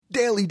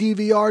Daily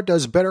DVR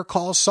Does Better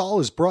Call Saul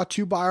is brought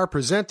to you by our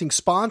presenting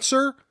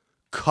sponsor,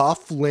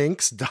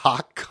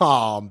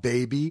 Cufflinks.com,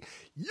 baby.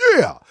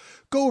 Yeah!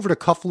 Go over to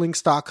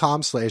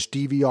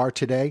Cufflinks.com/DVR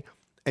today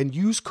and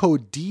use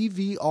code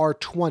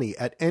DVR20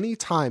 at any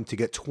time to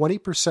get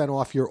 20%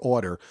 off your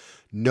order,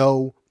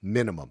 no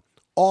minimum.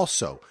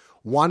 Also,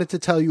 wanted to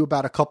tell you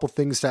about a couple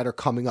things that are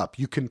coming up.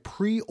 You can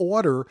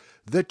pre-order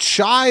The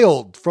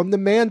Child from The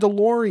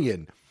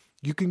Mandalorian.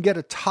 You can get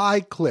a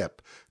tie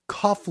clip,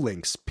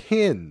 cufflinks,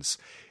 pins.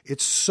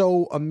 It's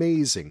so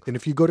amazing. And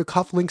if you go to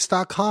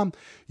cufflinks.com,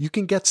 you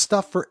can get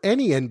stuff for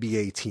any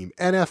NBA team,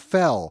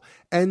 NFL,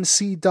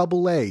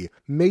 NCAA,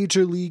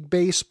 Major League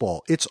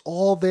Baseball. It's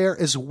all there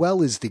as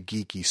well as the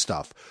geeky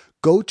stuff.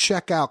 Go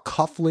check out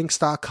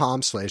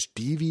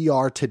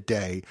cufflinks.com/DVR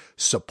today.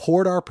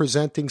 Support our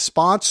presenting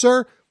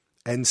sponsor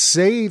and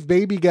save,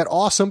 baby. Get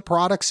awesome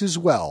products as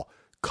well.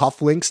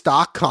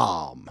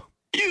 Cufflinks.com.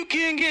 You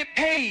can get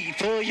paid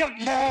for your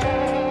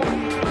love.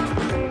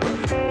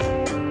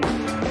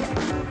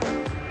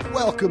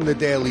 Welcome to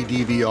Daily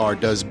DVR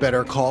Does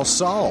Better Call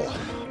Saul.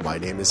 My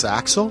name is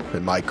Axel,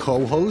 and my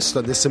co-host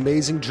on this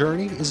amazing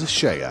journey is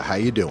Ashaya. How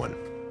you doing?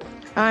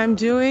 I'm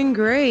doing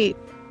great.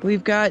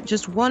 We've got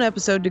just one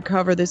episode to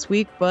cover this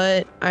week,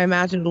 but I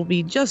imagine it'll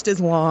be just as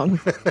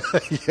long.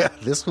 Yeah,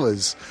 this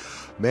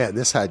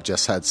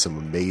had some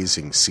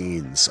amazing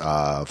scenes.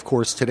 Of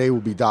course, today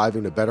we'll be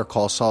diving to Better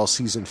Call Saul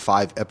Season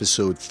 5,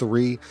 Episode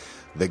 3,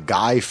 The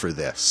Guy for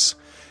This.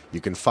 You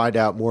can find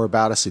out more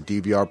about us at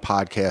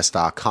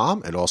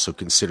dvrpodcast.com and also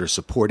consider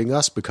supporting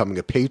us, becoming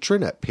a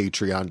patron at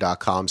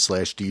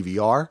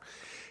patreon.com/DVR.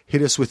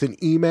 Hit us with an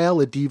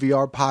email at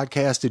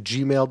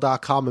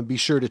dvrpodcast@gmail.com and be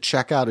sure to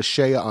check out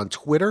Ashaya on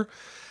Twitter.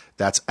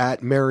 That's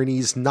at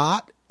Marinese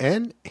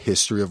and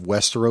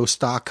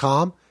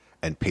historyofwesteros.com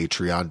and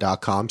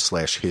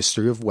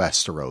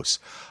patreon.com/historyofwesteros.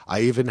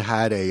 I even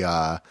had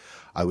I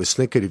was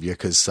thinking of you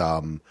because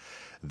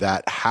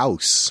that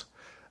house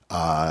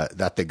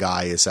that the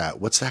guy is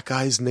at. What's that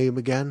guy's name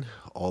again?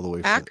 All the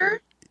way from Acker?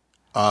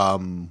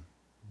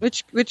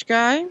 Which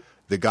guy?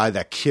 The guy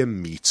that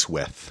Kim meets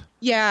with.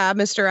 Yeah,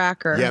 Mr.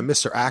 Acker. Yeah,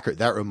 Mr. Acker.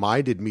 That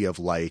reminded me of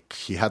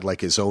he had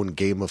his own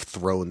Game of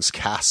Thrones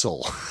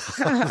castle.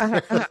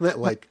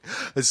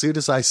 As soon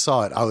as I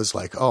saw it, I was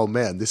like, oh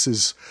man, this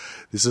is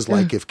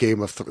like if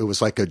it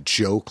was like a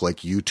joke,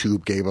 like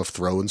YouTube Game of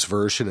Thrones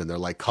version, and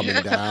they're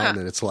coming down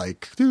and it's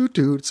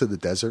it's in the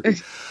desert.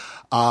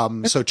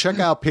 So check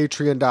out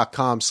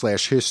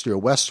patreon.com/history of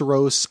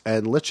Westeros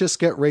and let's just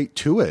get right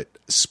to it.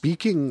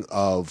 Speaking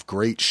of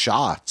great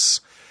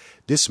shots,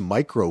 this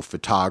micro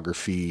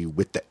photography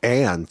with the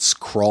ants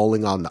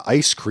crawling on the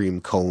ice cream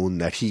cone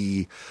that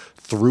he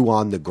threw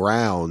on the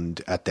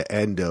ground at the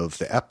end of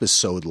the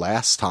episode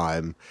last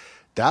time,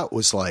 that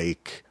was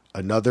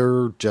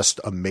another just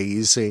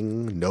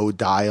amazing, no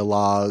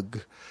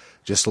dialogue,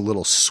 just a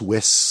little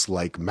Swiss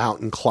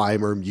mountain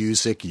climber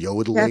music,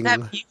 yodeling. Yeah,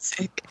 that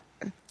music.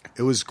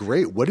 It was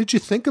great. What did you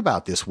think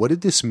about this? What did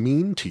this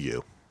mean to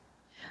you?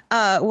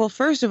 Well,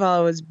 first of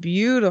all, it was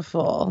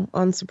beautiful.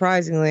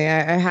 Unsurprisingly,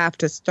 I have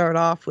to start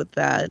off with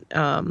that.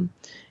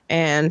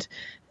 And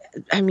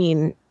I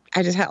mean,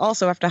 I just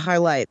also have to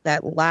highlight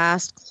that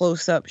last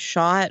close-up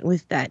shot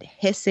with that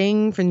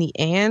hissing from the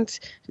ant,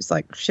 just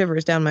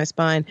shivers down my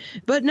spine.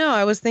 But no,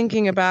 I was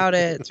thinking about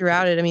it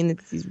throughout it. I mean,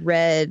 it's these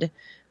red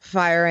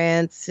fire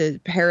ants,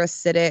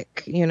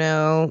 parasitic,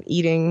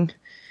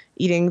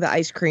 eating the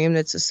ice cream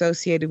that's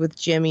associated with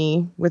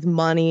Jimmy, with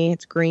money.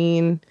 It's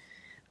green.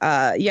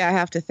 I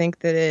have to think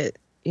that it,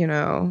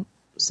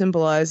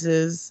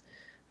 symbolizes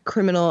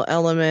criminal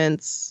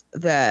elements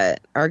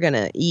that are going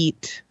to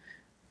eat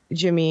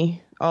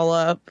Jimmy all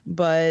up.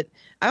 But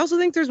I also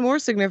think there's more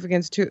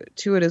significance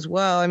to it as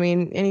well. I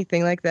mean,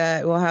 anything like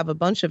that will have a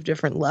bunch of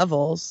different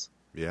levels.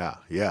 Yeah.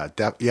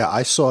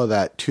 I saw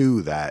that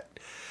too, that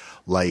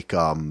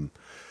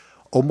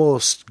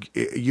almost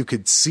you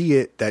could see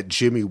it that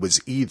Jimmy was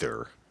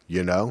either,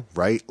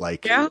 right?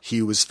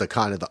 He was the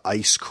kind of the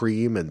ice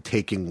cream and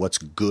taking what's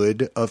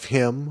good of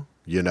him,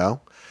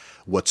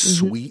 what's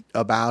sweet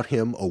about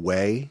him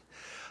away.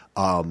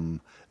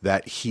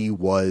 That he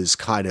was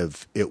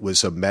it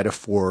was a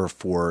metaphor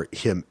for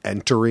him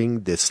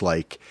entering this,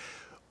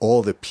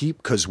 all the people,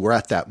 because we're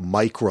at that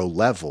micro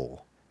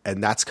level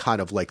and that's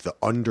kind of the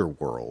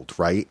underworld,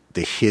 right?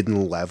 The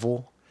hidden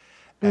level.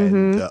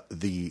 And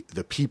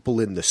the people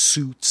in the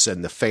suits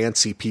and the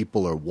fancy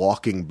people are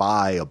walking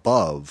by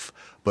above,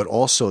 but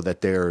also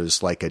that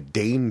there's a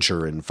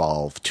danger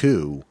involved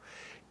too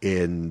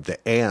in the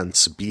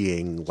ants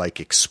being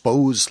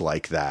exposed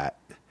like that.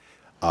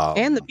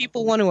 And the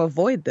people want to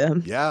avoid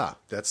them. Yeah,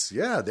 there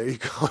you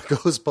go. It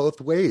goes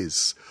both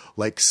ways,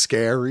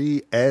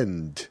 scary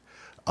and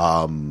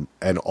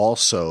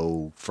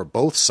also for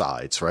both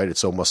sides, right?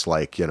 It's almost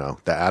the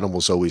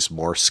animal's always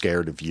more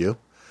scared of you.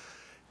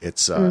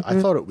 It's I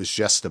thought it was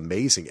just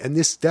amazing. And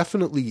this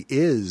definitely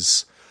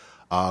is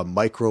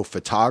micro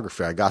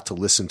photography. I got to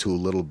listen to a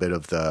little bit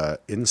of the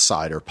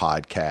Insider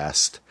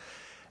podcast.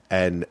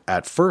 And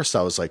at first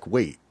I was like,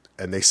 wait.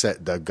 And they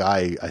said, the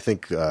guy, I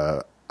think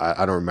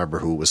I don't remember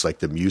who was like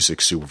the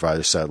music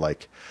supervisor said,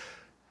 like,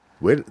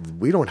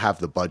 we don't have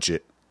the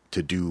budget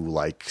to do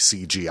like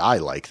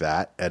CGI like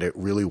that. And it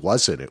really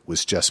wasn't. It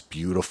was just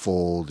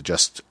beautiful,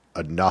 just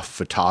enough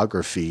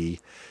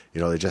photography.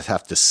 You know, they just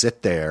have to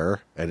sit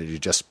there and you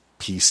just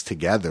piece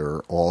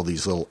together all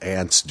these little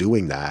ants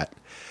doing that.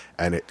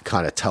 And it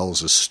kind of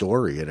tells a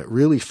story. And it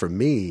really, for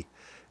me,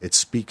 it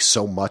speaks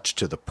so much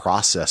to the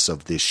process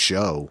of this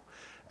show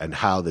and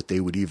how that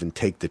they would even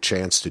take the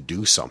chance to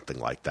do something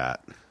like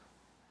that.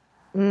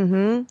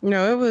 Mm-hmm.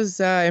 No, it was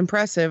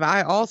impressive.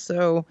 I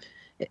also,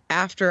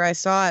 after I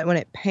saw it, when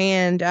it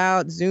panned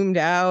out, zoomed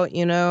out,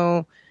 you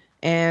know,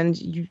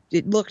 and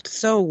it looked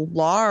so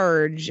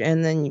large,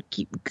 and then you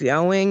keep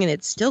going and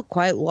it's still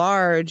quite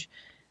large.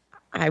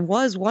 I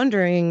was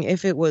wondering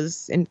if it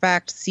was, in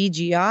fact,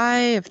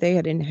 CGI, if they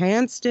had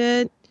enhanced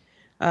it.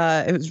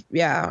 It was,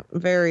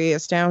 very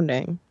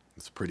astounding.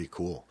 It's pretty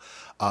cool.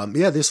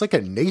 There's like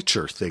a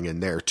nature thing in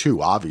there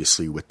too,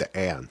 obviously, with the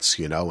ants,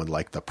 you know, and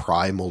like the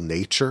primal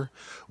nature,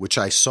 which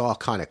I saw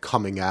kind of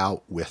coming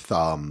out with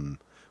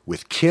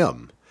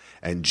Kim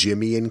and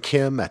Jimmy and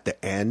Kim at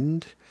the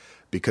end,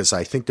 because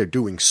I think they're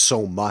doing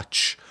so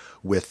much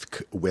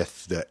with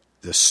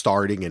the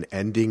starting and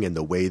ending and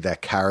the way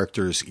that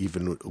characters,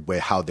 even way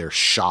how they're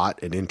shot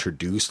and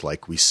introduced.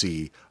 Like we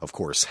see, of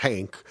course,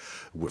 Hank.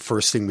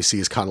 First thing we see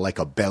is kind of like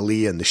a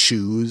belly and the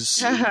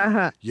shoes,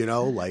 you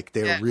know, like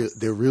they're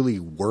really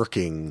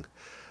working.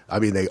 I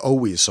mean, they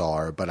always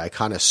are, but I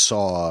kind of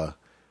saw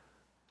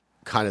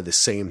kind of the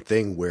same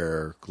thing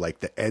where like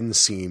the end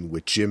scene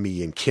with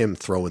Jimmy and Kim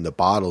throwing the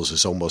bottles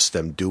is almost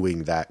them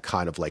doing that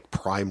kind of like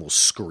primal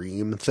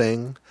scream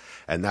thing.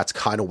 And that's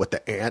kind of what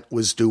the ant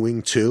was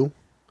doing too.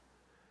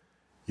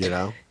 You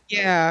know?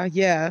 Yeah,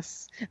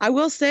 yes. I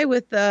will say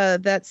with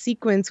that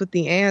sequence with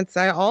the ants,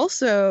 I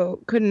also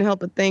couldn't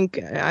help but think,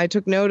 I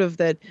took note of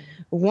that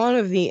one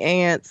of the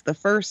ants, the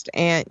first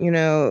ant, you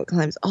know,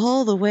 climbs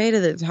all the way to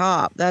the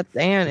top. That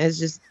ant is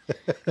just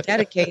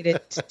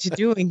dedicated to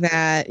doing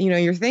that. You know,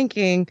 you're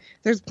thinking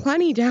there's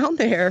plenty down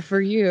there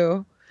for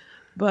you,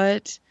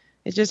 but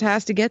it just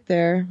has to get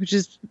there, which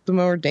is the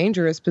more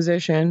dangerous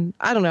position.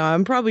 I don't know.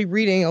 I'm probably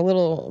reading a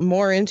little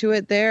more into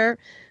it there,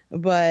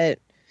 but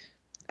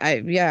I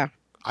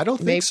don't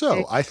think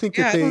so. I think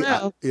that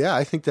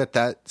I think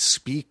that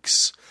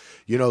speaks,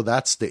 you know,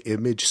 that's the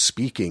image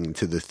speaking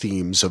to the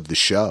themes of the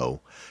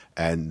show.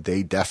 And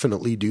they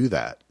definitely do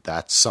that.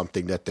 That's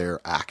something that they're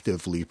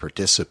actively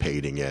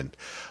participating in.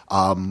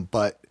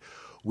 But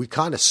we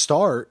kind of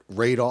start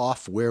right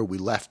off where we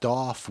left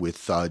off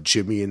with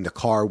Jimmy in the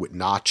car with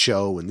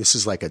Nacho. And this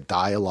is like a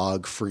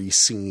dialogue-free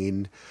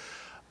scene.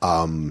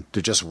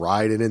 They're just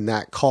riding in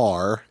that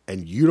car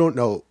and you don't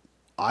know.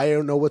 I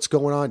don't know what's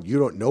going on.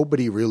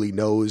 Nobody really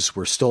knows.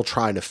 We're still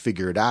trying to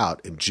figure it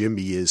out. And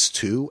Jimmy is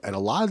too. And a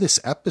lot of this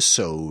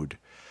episode,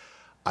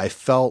 I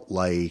felt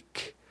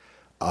like,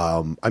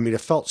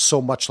 it felt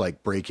so much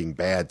like Breaking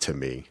Bad to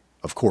me,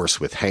 of course,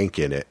 with Hank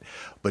in it,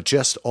 but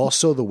just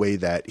also the way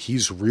that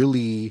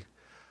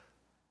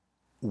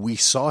we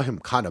saw him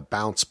kind of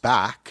bounce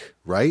back,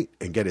 right?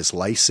 And get his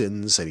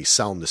license and he's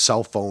selling the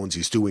cell phones.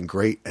 He's doing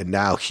great. And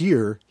now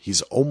here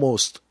he's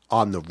almost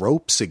on the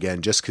ropes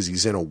again, just because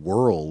he's in a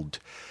world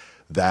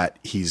that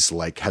he's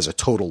like has a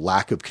total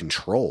lack of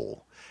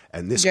control.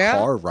 And this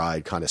car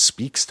ride kind of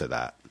speaks to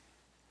that.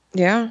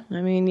 Yeah.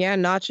 I mean,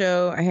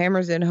 Nacho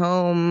hammers it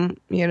home,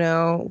 you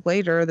know,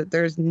 later that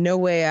there's no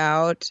way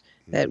out,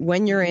 that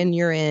when you're in,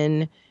 you're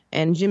in.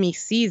 And Jimmy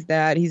sees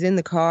that. He's in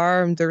the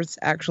car and there's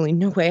actually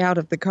no way out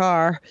of the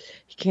car.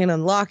 He can't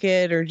unlock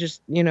it or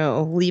just, you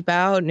know, leap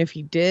out. And if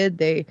he did,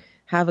 they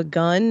have a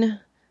gun.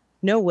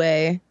 No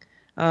way.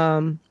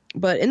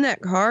 But in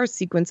that car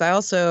sequence,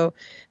 the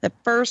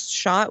first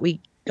shot we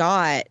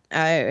got,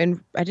 I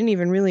didn't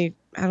even really,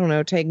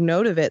 take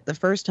note of it the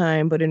first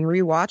time, but in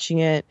rewatching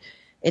it,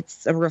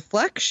 it's a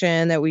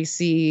reflection that we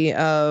see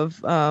of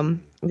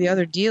the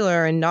other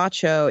dealer and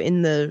Nacho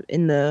in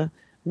the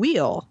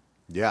wheel.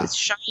 Yeah. This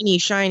shiny,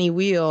 shiny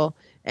wheel.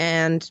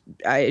 And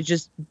I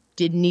just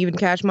didn't even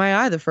catch my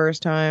eye the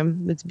first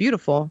time. It's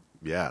beautiful.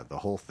 Yeah, the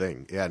whole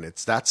thing. Yeah, and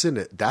that's in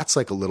it. That's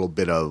like a little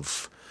bit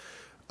of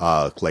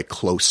like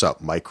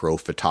close-up micro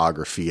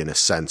photography in a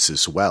sense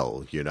as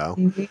well, you know?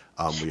 Mm-hmm.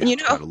 We have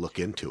to try to look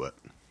into it.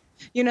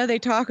 You know, they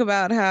talk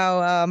about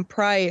how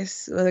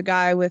Price, the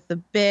guy with the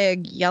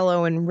big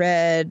yellow and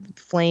red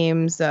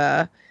flames,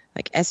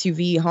 like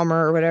SUV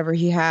Hummer or whatever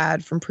he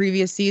had from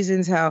previous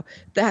seasons, how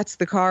that's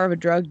the car of a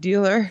drug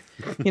dealer.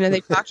 You know, they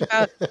talked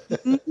about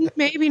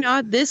maybe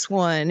not this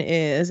one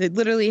is. It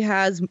literally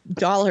has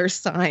dollar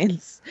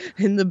signs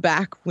in the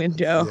back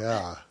window.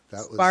 Yeah,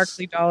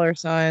 sparkly dollar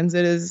signs.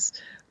 It is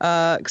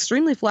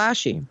extremely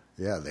flashy.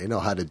 Yeah, they know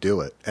how to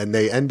do it. And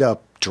they end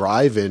up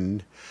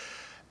driving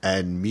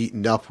and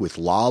meeting up with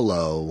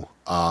Lalo.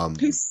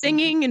 Who's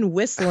singing and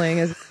whistling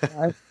as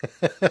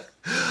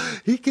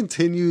he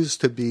continues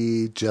to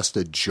be just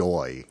a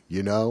joy,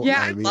 you know?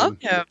 Yeah, I love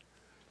him.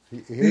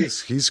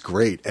 He's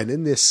great. And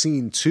in this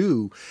scene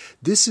too,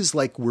 this is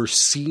like we're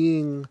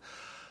seeing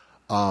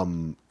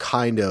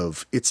kind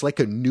of, it's like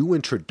a new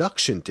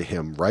introduction to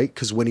him, right?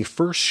 Because when he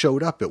first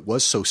showed up, it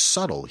was so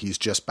subtle. He's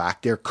just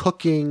back there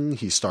cooking.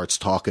 He starts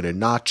talking to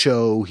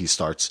Nacho. He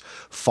starts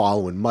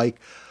following Mike.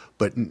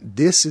 But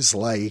this is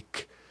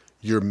like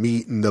you're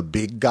meeting the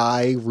big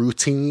guy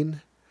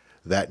routine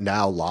that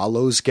now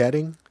Lalo's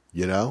getting,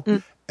 you know?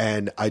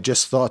 And I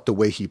just thought the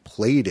way he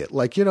played it,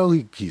 like, you know,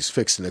 he's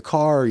fixing the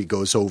car. He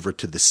goes over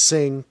to the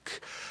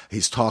sink.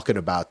 He's talking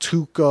about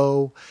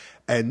Tuco.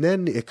 And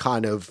then it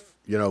kind of,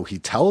 you know, he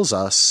tells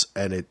us,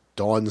 and it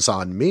dawns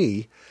on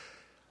me,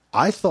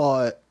 I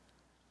thought,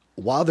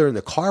 while they're in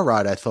the car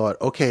ride, I thought,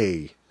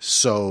 okay,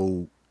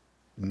 so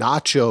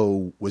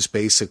Nacho was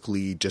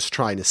basically just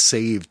trying to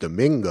save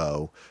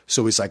Domingo.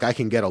 So he's like, I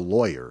can get a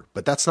lawyer.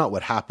 But that's not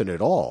what happened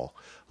at all.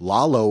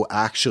 Lalo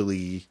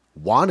actually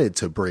wanted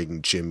to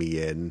bring Jimmy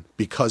in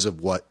because of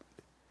what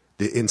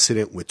the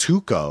incident with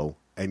Tuco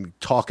and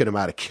talking him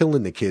out of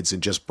killing the kids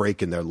and just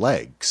breaking their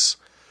legs.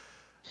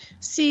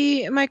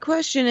 See, my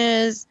question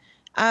is,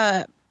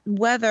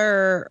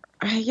 whether,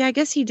 I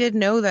guess he did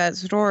know that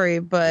story,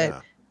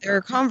 but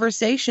their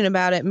conversation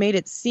about it made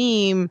it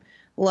seem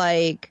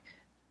like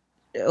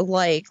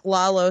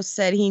Lalo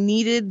said he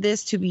needed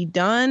this to be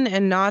done,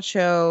 and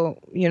Nacho,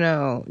 you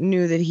know,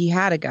 knew that he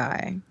had a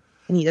guy,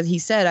 and he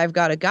said, "I've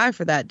got a guy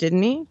for that,"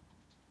 didn't he?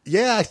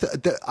 Yeah, I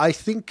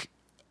think.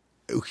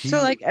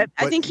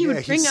 I think he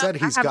would bring he said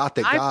up, he's got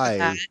the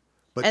guy.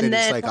 But and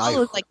then then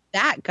Lalo's like,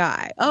 that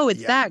guy. Oh,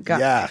 it's that guy.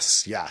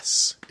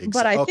 Yes.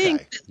 But I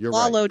think that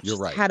Lalo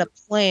just had a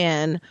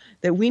plan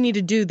that we need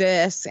to do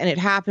this, and it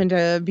happened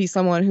to be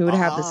someone who would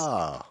have this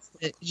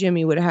that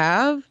Jimmy would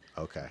have.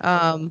 Okay.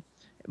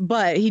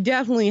 But he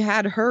definitely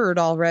had heard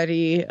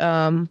already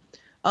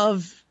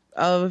of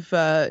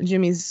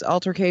Jimmy's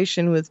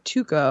altercation with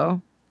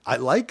Tuco. I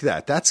like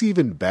that. That's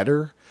even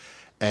better,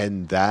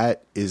 and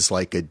that is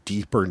like a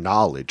deeper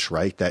knowledge,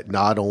 right? That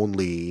not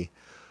only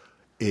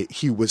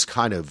he was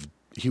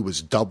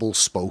double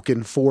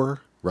spoken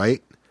for,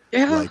 right?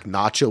 Yeah. Like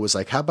Nacho was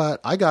like, how about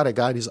I got a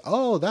guy? And he's,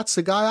 oh, that's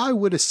the guy I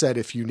would have said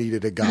if you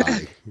needed a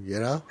guy. You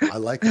know, I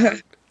like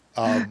that.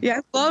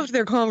 I loved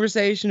their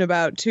conversation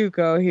about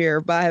Tuco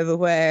here, by the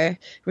way,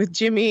 with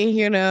Jimmy,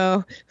 you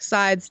know,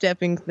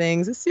 sidestepping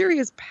things, a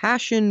serious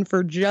passion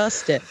for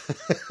justice.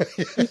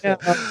 You know,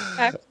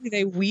 actually,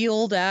 they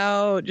wheeled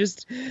out,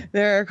 just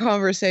their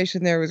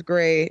conversation there was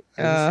great.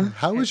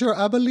 How was your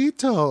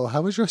abuelito?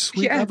 How was your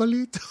sweet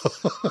abuelito?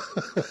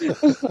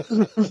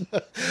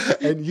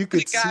 And you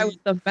could the guy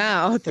with the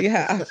mouth,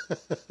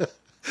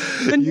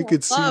 you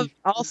could see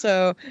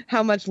also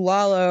how much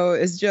Lalo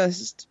is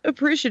just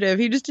appreciative.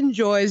 He just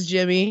enjoys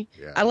Jimmy.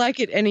 Yeah. I like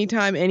it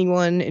anytime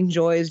anyone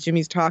enjoys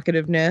Jimmy's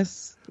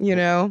talkativeness, you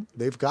know.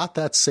 They've got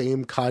that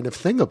same kind of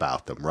thing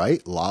about them,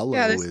 right? Lalo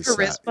is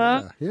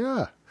charisma.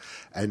 Yeah.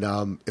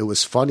 And it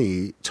was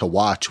funny to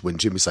watch when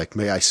Jimmy's like,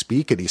 may I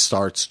speak? And he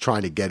starts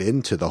trying to get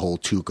into the whole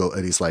Tuco.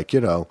 And he's like,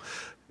 you know,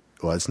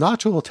 well, it's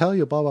Nacho will tell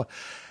you, blah, blah.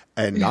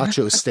 And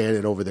Nacho's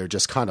standing over there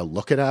just kind of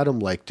looking at him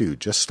like,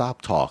 dude, just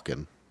stop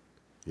talking.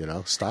 You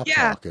know, stop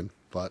talking.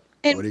 But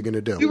what are you going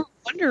to do? We were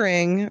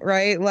wondering,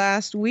 right,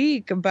 last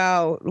week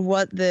about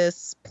what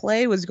this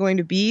play was going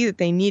to be that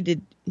they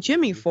needed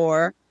Jimmy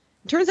for.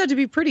 It turns out to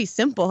be pretty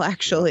simple,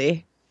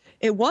 actually.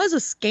 It was a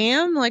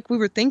scam like we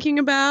were thinking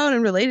about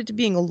and related to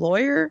being a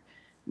lawyer.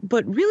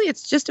 But really,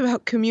 it's just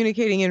about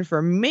communicating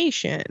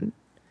information.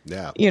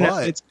 Yeah. You know,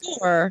 it's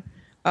for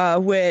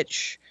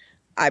which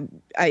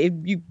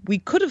we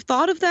could have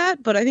thought of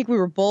that, but I think we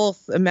were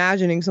both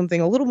imagining something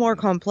a little more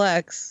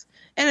complex.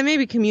 And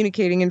maybe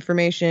communicating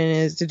information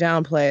is to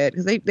downplay it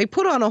because they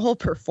put on a whole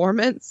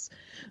performance,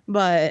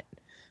 but,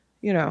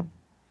 you know.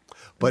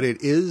 But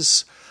it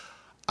is,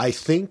 I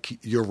think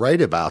you're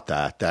right about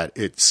that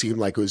it seemed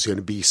like it was going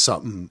to be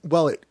something.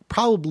 Well, it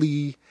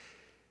probably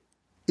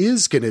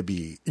is going to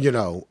be, you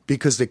know,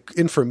 because the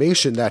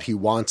information that he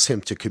wants him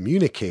to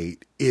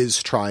communicate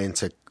is trying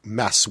to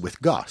mess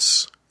with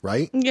Gus,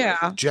 right? Yeah.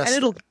 And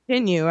it'll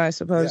continue, I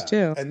suppose,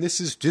 too. And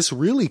this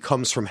really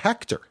comes from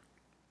Hector.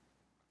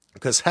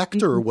 Because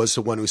Hector was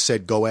the one who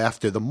said, go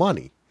after the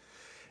money.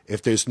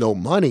 If there's no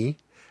money,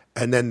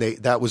 and then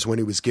that was when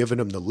he was giving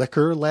him the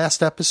liquor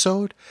last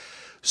episode.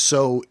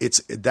 So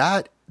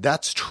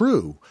that's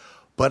true.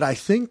 But I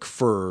think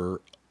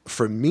for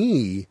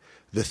me,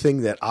 the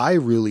thing that I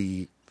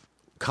really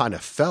kind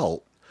of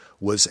felt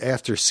was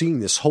after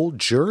seeing this whole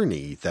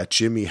journey that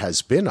Jimmy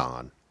has been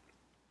on,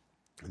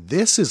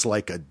 this is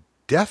like a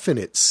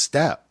definite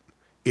step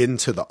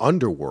into the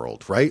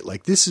underworld, right?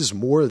 Like this is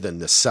more than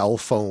the cell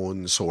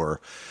phones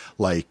or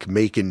like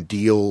making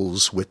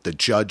deals with the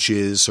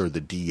judges or the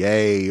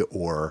DA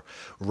or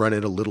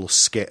running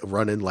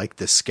running like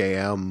the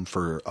scam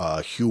for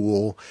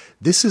Huel.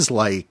 This is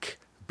like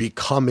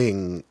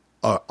becoming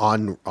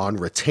on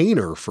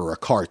retainer for a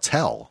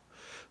cartel.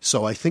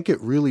 So I think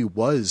it really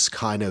was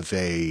kind of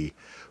a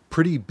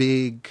pretty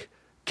big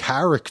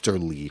character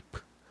leap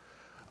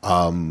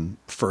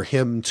for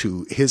him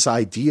to his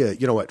idea.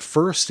 You know, at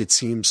first it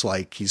seems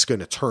like he's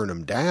going to turn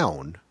him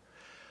down,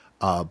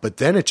 but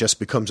then it just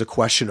becomes a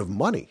question of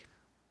money.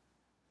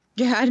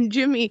 Yeah, and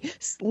Jimmy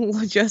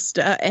just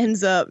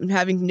ends up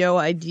having no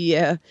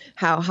idea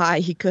how high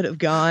he could have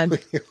gone.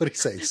 What do you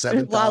say?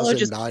 Lalo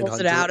just pulls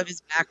it out of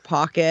his back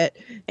pocket,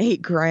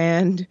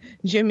 $8,000.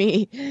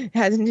 Jimmy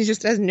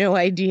just has no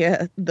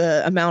idea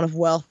the amount of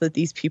wealth that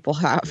these people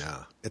have.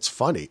 Yeah, it's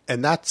funny,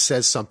 and that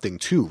says something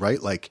too,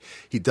 right? Like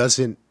he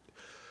doesn't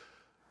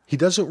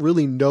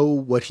really know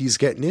what he's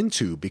getting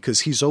into because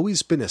he's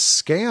always been a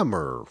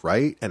scammer,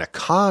 right, and a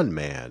con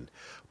man,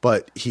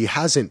 but he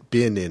hasn't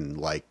been in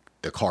like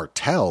the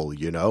cartel,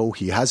 you know.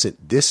 He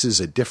hasn't. This is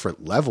a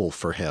different level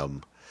for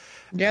him.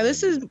 Yeah,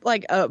 this is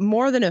like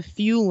more than a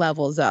few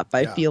levels up,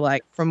 I feel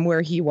like, from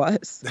where he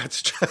was.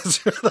 That's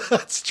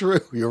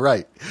true. You're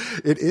right.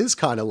 It is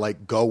kind of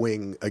like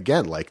going,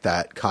 again, like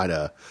that kind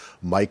of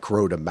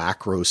micro to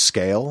macro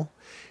scale.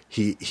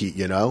 He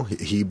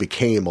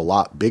became a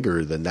lot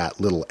bigger than that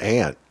little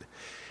ant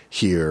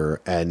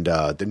here. And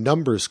the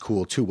number's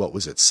cool, too. What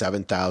was it?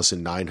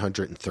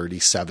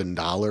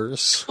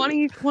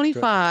 $7,937?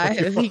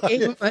 25. He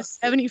gave him a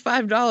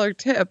 $75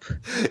 tip.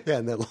 Yeah,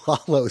 and then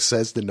Lalo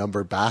says the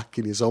number back,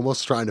 and he's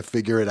almost trying to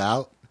figure it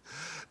out.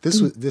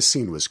 This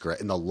scene was great,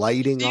 and the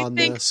lighting on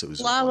this. It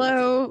was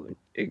Lalo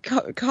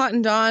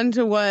cottoned on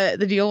to what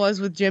the deal was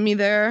with Jimmy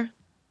there.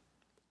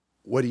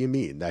 What do you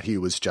mean? That he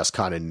was just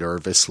kind of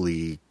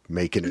nervously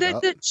making it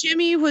up? That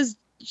Jimmy was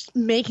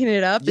making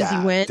it up as he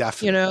went.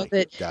 Definitely, you know,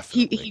 that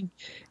he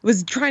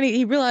was trying to.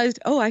 He realized,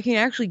 I can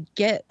actually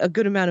get a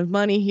good amount of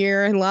money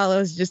here, and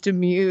Lalo's just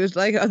amused,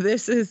 like,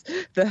 this is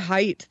the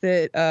height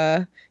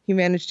that he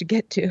managed to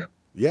get to.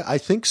 Yeah, I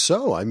think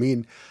so. I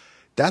mean,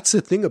 that's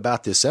the thing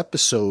about this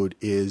episode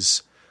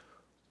is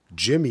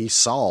Jimmy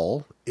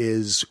Saul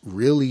is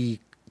really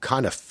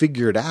kind of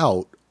figured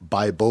out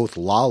by both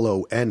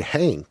Lalo and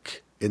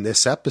Hank in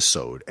this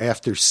episode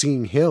after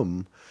seeing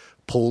him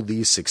pull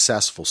these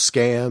successful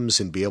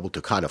scams and be able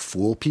to kind of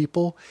fool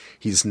people.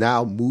 He's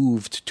now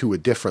moved to a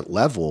different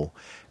level,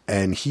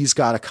 and he's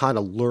got to kind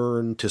of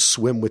learn to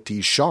swim with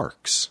these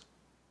sharks.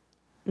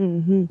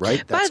 Mm-hmm.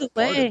 Right? That's by the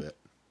way,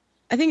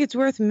 I think it's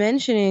worth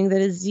mentioning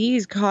that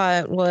Aziz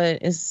caught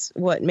what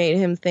made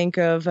him think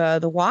of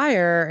The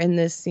Wire in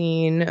this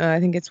scene. I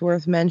think it's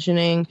worth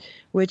mentioning,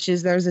 which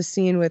is there's a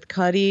scene with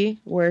Cuddy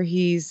where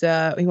he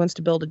wants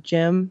to build a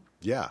gym.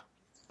 Yeah.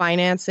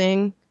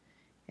 Financing.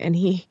 And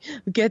he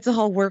gets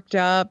all worked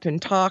up and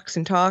talks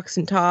and talks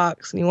and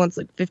talks, and he wants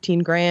like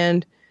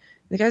 $15,000.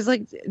 The guy's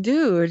like,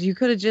 dude, you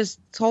could have just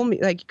told me,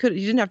 like, you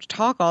didn't have to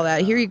talk all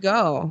that. Here you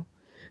go.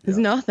 There's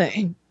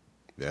nothing.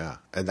 Yeah.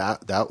 And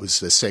that was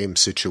the same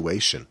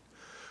situation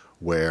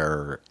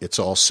where it's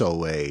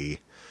also and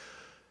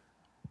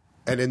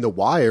in The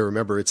Wire,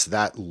 remember, it's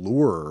that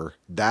lure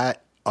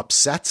that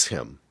upsets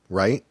him,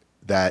 right?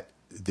 That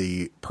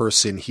the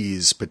person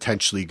he's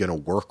potentially going to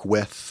work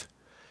with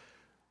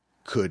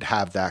could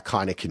have that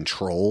kind of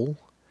control.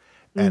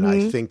 And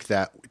I think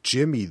that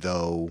Jimmy,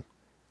 though,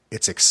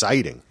 it's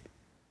exciting.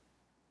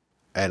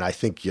 And I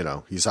think,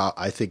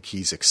 I think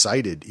he's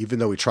excited, even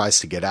though he tries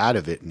to get out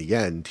of it in the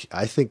end.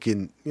 I think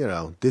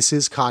this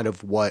is kind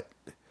of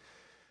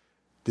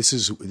this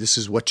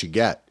is what you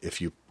get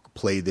if you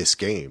play this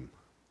game.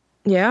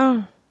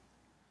 Yeah.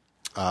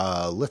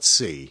 Let's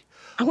see.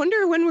 I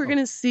wonder when we're going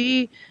to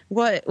see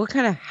what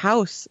kind of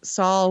house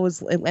Saul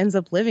ends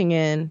up living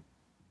in.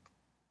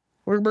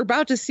 We're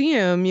about to see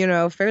him,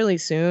 fairly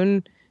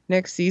soon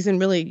next season,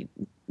 really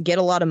get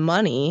a lot of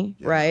money,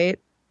 right?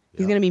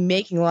 He's going to be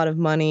making a lot of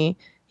money.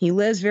 He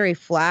lives very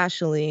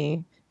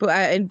flashily.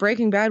 But in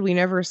Breaking Bad, we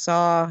never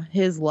saw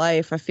his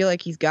life. I feel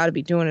like he's got to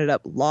be doing it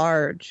up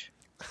large.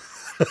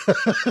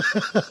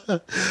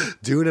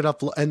 Doing it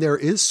up. And there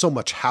is so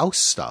much house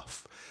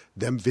stuff.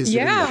 Them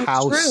visiting the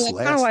house. True. That's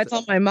kind of why it's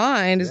on my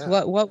mind is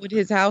what would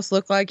his house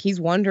look like? He's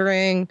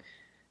wondering.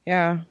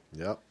 Yeah.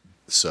 Yep.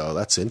 So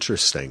that's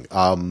interesting.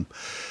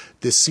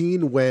 The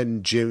scene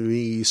when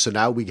so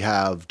now we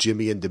have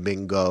Jimmy and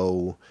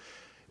Domingo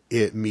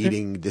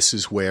meeting. This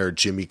is where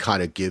Jimmy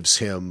kind of gives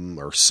him,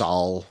 or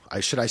Saul.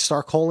 Should I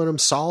start calling him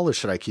Saul, or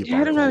should I keep?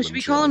 I don't know. Should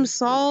we call him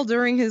Saul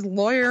during his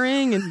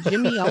lawyering and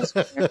Jimmy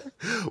elsewhere?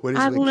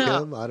 I don't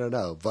know. I don't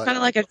know. But kind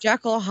of like a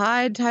Jekyll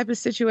Hyde type of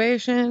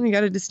situation. You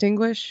got to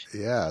distinguish.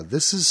 Yeah,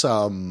 this is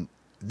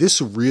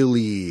this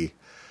really,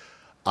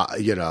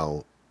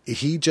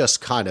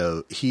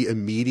 he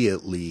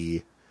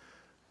immediately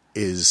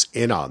is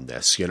in on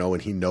this,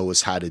 and he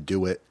knows how to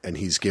do it, and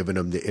he's given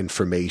him the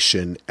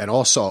information. And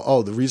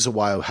also, the reason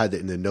why I had it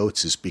in the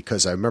notes is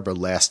because I remember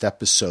last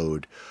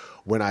episode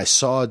when I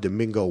saw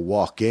Domingo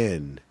walk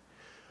in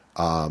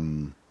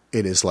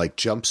his like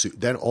jumpsuit,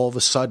 then all of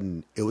a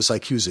sudden it was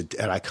like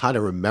and I kind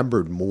of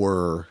remembered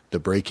more the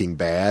Breaking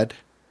Bad.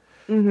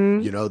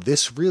 Mm-hmm.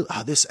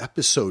 This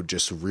episode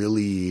just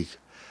really.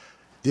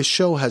 This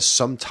show has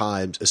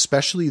sometimes,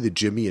 especially the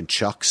Jimmy and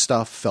Chuck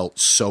stuff, felt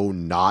so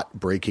not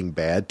Breaking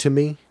Bad to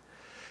me.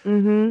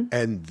 Mm-hmm.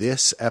 And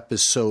this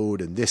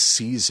episode and this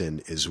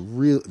season is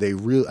real.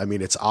 I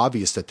mean, it's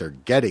obvious that they're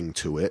getting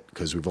to it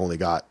because we've only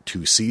got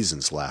 2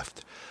 seasons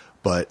left.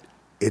 But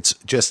it's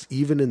just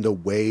even in the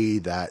way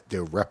that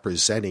they're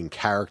representing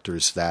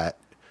characters that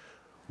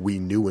we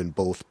knew in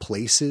both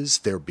places,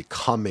 they're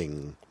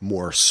becoming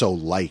more so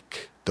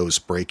like those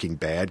Breaking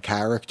Bad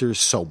characters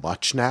so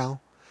much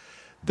now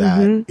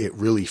that it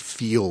really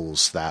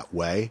feels that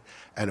way.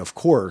 And of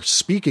course,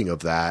 speaking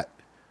of that,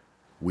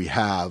 we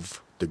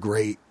have the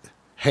great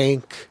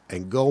Hank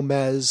and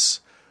Gomez.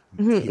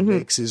 He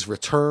makes his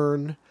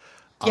return.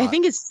 Yeah, I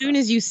think as soon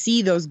as you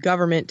see those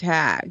government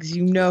tags,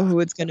 you know who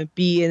it's going to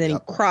be, and then he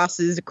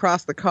crosses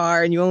across the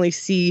car, and you only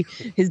see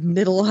his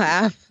middle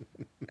half.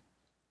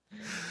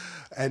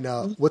 And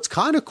what's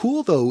kind of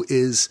cool, though,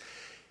 is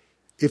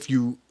if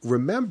you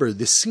remember,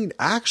 this scene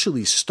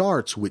actually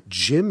starts with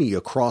Jimmy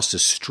across the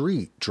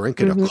street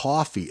drinking a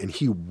coffee, and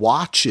he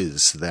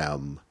watches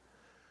them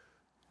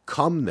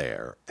come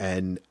there.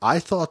 And I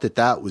thought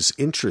that was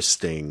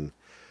interesting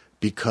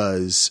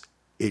because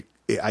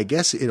I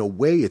guess in a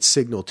way it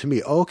signaled to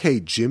me, okay,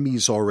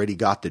 Jimmy's already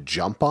got the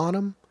jump on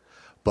him,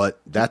 but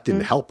that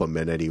didn't help him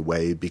in any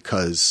way,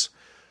 because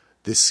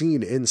the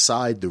scene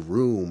inside the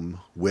room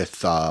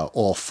with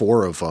all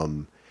four of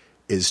them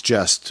is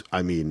just,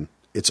 I mean,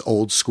 it's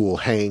old school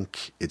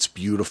Hank. It's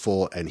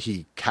beautiful, and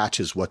he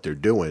catches what they're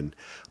doing.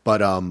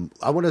 But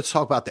I wanted to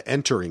talk about the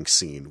entering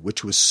scene,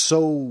 which was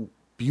so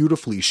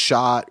beautifully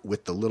shot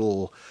with the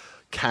little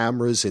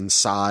cameras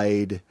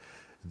inside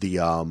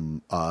the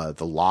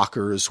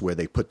lockers where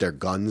they put their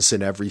guns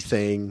and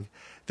everything,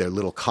 their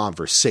little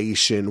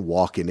conversation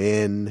walking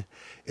in.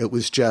 It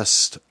was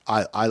just,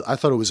 I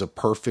thought it was a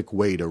perfect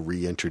way to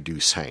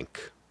reintroduce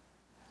Hank.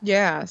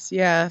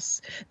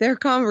 Yes. Their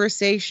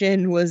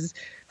conversation was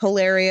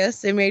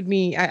hilarious. It made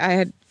me, I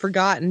had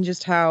forgotten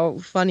just how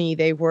funny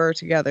they were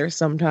together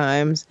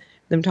sometimes,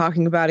 them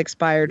talking about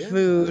expired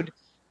food.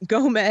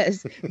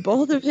 Gomez,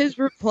 both of his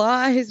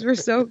replies were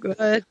so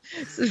good.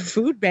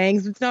 Food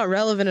bangs, it's not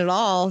relevant at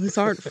all. These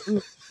aren't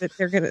food that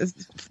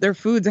they're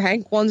foods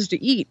Hank wants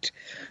to eat.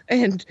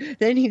 And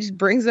then he just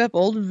brings up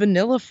old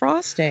vanilla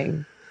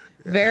frosting.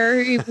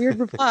 Very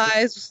weird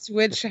replies,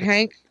 which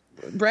Hank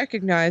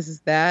recognizes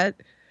that.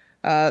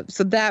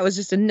 So that was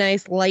just a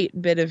nice light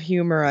bit of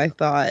humor, I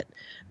thought.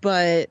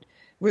 But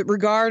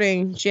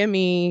regarding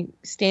Jimmy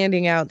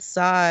standing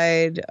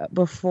outside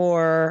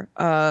before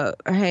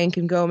Hank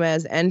and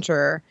Gomez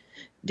enter,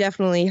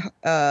 definitely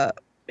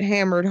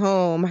hammered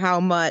home how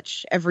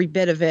much every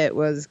bit of it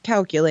was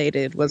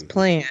calculated, was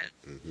planned.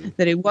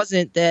 That it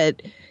wasn't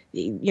that,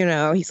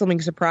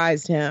 something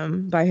surprised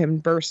him by him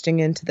bursting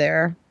into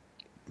there.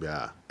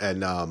 Yeah.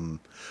 And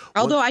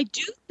although I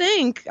do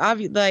think,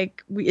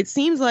 it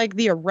seems like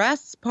the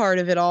arrests part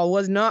of it all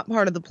was not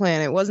part of the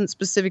plan. It wasn't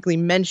specifically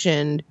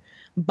mentioned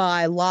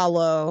by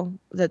Lalo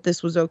that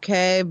this was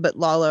okay, but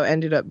Lalo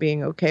ended up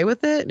being okay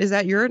with it. Is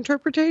that your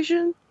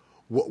interpretation?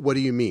 What do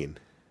you mean?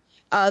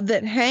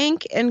 That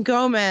Hank and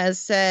Gomez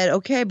said,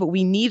 okay, but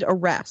we need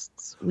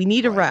arrests. We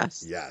need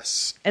arrests.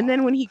 Yes. And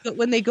then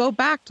when they go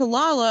back to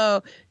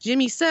Lalo,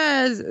 Jimmy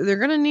says they're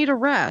going to need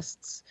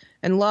arrests.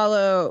 And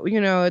Lalo,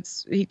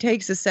 he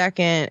takes a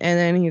second, and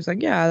then he's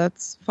like, yeah,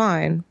 that's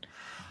fine.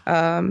 But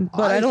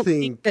I don't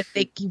think that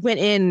they went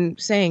in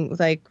saying,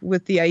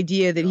 with the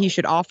idea that he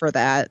should offer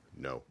that.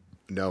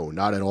 No,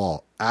 not at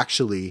all.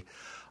 Actually,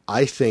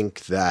 I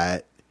think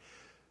that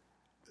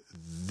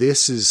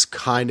this is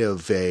kind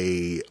of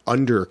a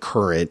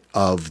undercurrent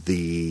of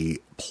the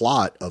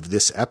plot of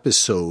this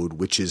episode,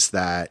 which is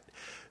that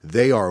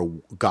they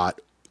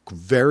got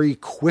very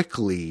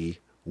quickly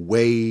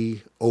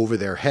way over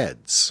their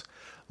heads.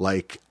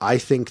 I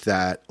think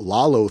that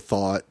Lalo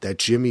thought that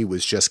Jimmy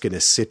was just going to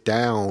sit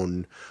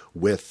down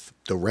with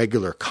the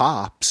regular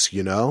cops,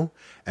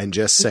 and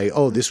just say,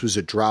 oh, this was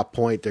a drop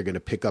point. They're going to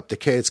pick up the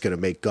kid. It's going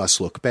to make Gus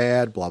look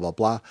bad, blah, blah,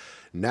 blah.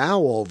 Now,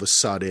 all of a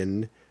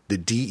sudden, the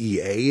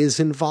DEA is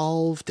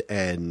involved,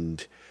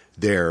 and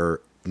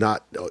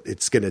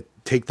it's going to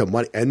take the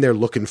money, and they're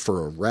looking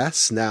for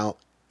arrests. Now,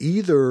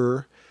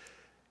 either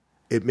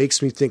it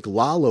makes me think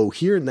Lalo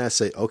hearing that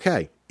say,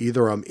 okay,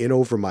 either I'm in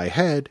over my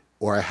head,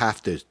 or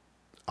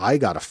I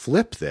got to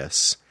flip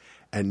this.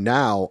 And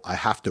now I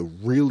have to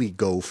really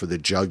go for the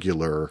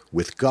jugular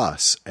with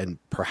Gus. And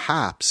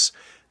perhaps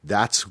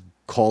that's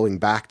calling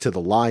back to the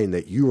line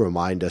that you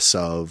remind us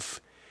of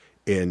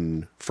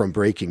from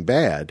Breaking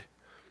Bad.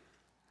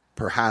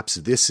 Perhaps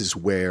this is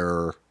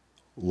where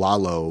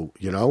Lalo,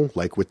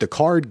 like with the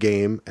card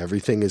game,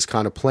 everything is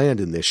kind of planned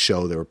in this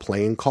show. They were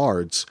playing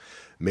cards.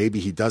 Maybe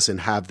he doesn't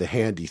have the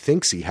hand he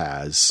thinks he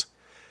has.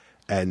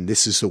 And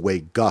this is the way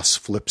Gus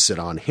flips it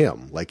on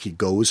him. He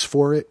goes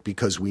for it,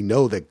 because we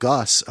know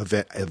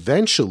that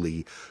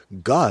eventually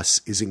Gus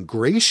is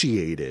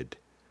ingratiated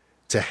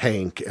to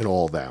Hank and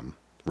all them,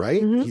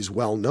 right? Mm-hmm. He's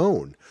well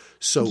known.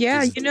 So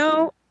yeah,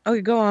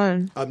 okay, go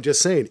on. I'm just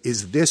saying,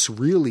 is this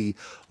really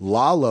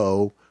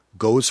Lalo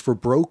goes for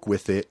broke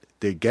with it?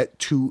 They get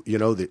to,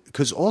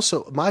 because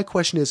also my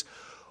question is,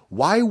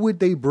 why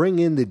would they bring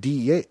in the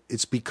DEA?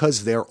 It's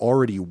because they're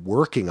already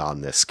working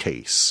on this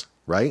case.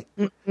 Right?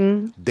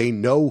 Mm-hmm. They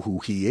know who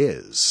he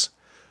is.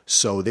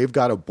 So they've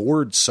got a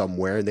board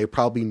somewhere, and they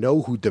probably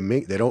know who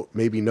they don't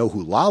maybe know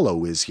who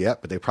Lalo is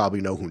yet, but they probably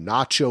know who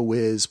Nacho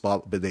is,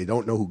 but they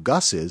don't know who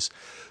Gus is.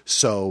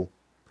 So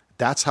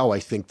that's how I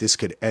think this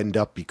could end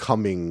up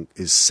becoming,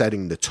 is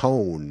setting the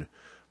tone.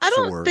 I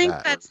don't think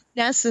that's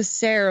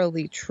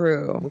necessarily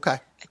true. Okay.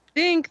 I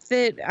think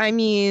that, I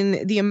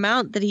mean, the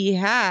amount that he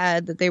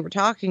had that they were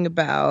talking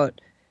about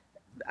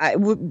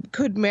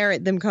could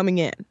merit them coming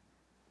in.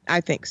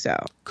 I think so.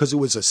 Because it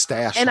was a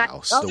stash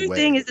house. The other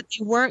thing is that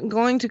they weren't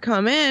going to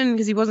come in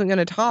because he wasn't going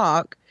to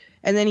talk.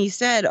 And then he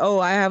said,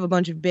 I have a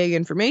bunch of big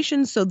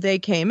information. So they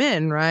came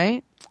in,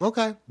 right?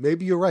 Okay.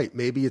 Maybe you're right.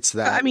 Maybe it's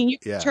that. I mean, you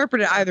can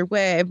interpret it either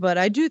way, but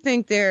I do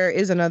think there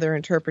is another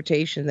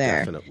interpretation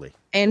there. Definitely.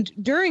 And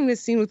during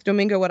this scene with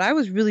Domingo, what I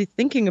was really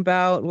thinking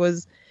about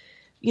was,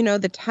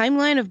 the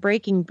timeline of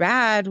Breaking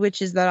Bad,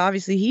 which is that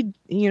obviously he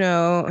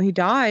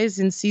dies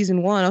in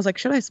season 1. I was like,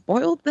 should I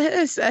spoil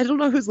this? I don't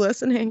know who's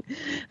listening.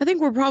 I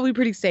think we're probably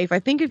pretty safe. I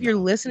think if you're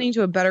listening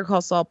to a Better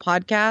Call Saul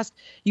podcast,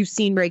 you've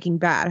seen Breaking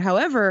Bad.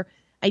 However,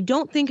 I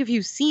don't think if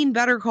you've seen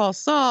Better Call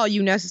Saul,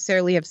 you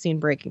necessarily have seen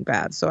Breaking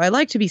Bad. So I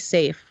like to be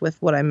safe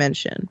with what I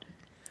mention.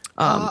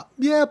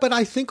 Yeah, but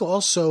I think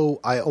also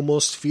I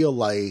almost feel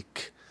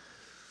like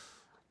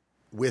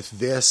with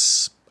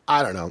this,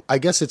 I don't know. I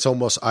guess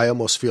I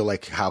almost feel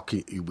like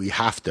we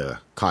have to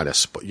kind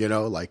of,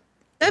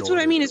 That's what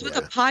I mean is with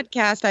a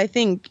podcast, I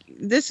think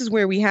this is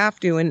where we have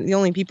to, and the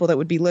only people that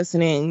would be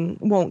listening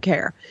won't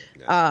care.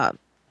 Yeah.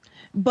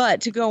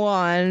 But to go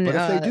on. But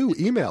if they do,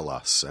 email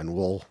us and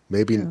we'll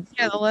maybe.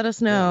 Yeah, they'll let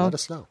us know. Let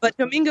us know. But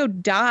Domingo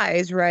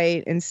dies,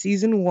 right, in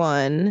season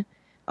 1.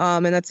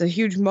 And that's a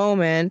huge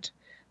moment.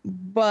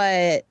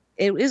 But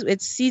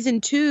it's season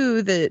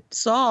 2 that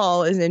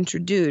Saul is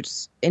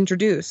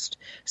introduced.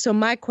 So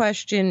my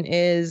question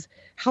is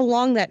how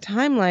long that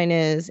timeline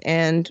is.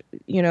 And,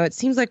 it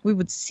seems like we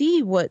would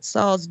see what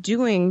Saul's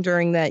doing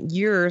during that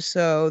year or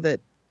so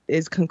that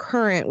is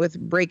concurrent with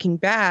Breaking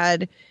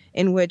Bad,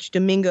 in which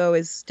Domingo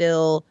is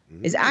still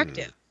is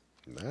active.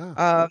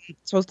 Yeah.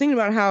 So I was thinking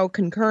about how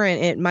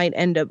concurrent it might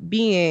end up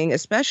being,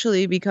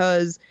 especially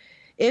because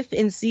if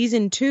in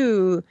season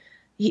 2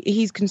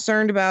 he's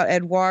concerned about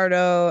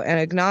Eduardo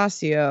and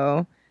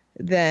Ignacio,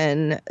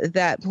 then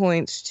that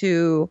points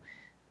to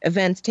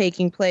events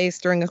taking place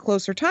during a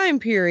closer time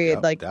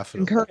period,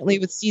 concurrently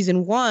with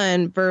season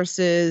 1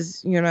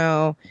 versus,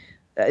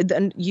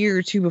 the year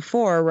or two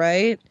before,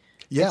 right?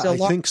 Yeah, I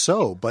think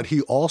so. But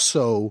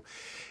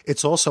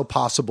it's also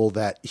possible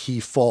that he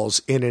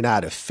falls in and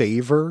out of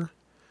favor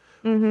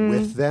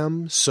with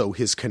them. So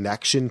his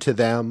connection to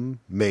them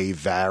may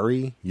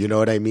vary. You know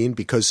what I mean?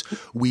 Because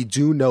we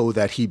do know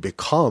that he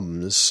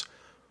becomes,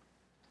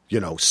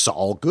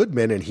 Saul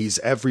Goodman, and he's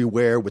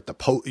everywhere with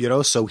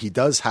the so he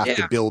does have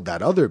to build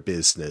that other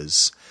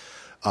business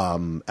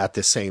at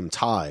the same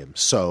time.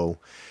 So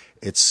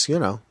it's,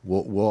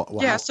 we'll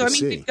have to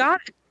see. We've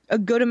got a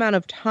good amount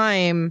of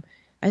time,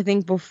 I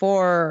think,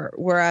 before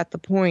we're at the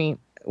point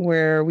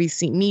where we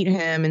meet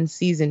him in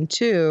season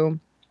 2.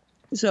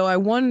 So I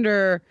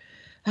wonder,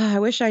 I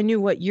wish I knew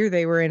what year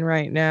they were in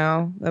right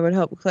now. That would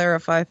help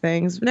clarify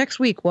things. Next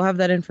week, we'll have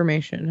that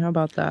information. How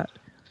about that?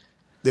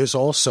 There's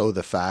also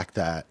the fact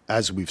that,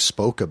 as we've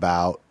spoke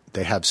about,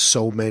 they have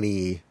so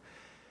many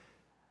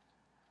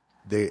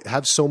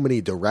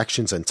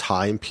directions and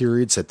time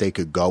periods that they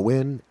could go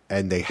in,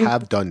 and they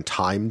have done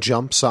time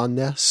jumps on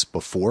this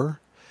before,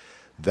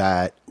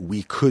 that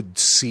we could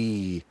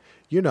see,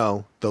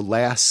 the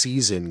last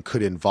season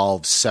could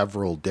involve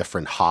several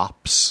different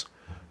hops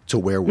to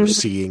where we're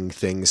seeing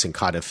things and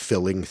kind of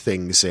filling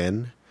things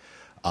in.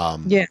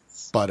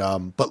 Yes.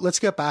 But let's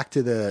get back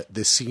to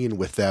the scene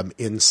with them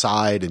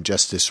inside, and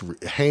just this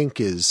Hank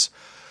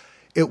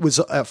it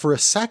was for a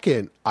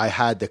second I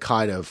had to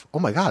kind of, oh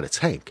my God, it's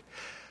Hank.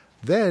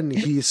 Then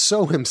he's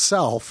so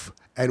himself.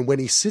 And when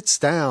he sits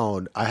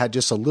down, I had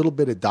just a little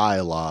bit of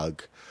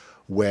dialogue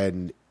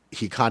when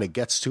he kind of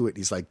gets to it.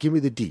 He's like, give me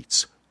the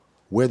deets,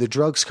 where the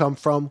drugs come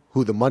from,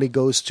 who the money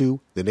goes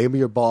to, the name of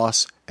your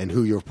boss, and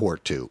who you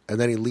report to. And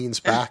then he leans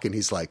back and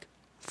he's like,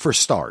 for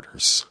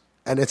starters.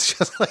 And it's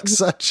just like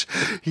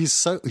he's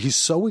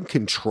so in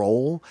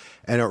control.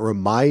 And it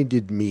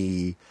reminded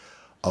me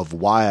of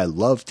why I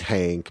loved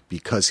Hank,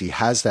 because he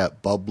has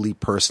that bubbly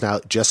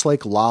personality, just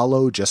like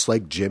Lalo, just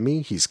like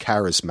Jimmy. He's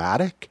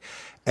charismatic,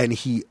 and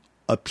he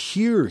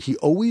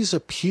always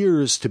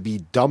appears to be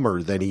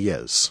dumber than he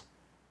is.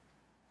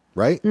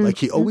 Right? Mm-hmm. Like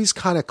he always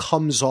kind of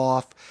comes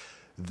off.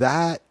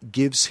 That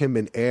gives him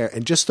an air,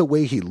 and just the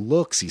way he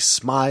looks, he's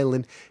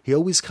smiling. He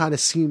always kind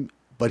of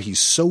but he's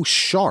so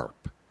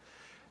sharp,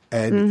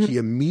 and he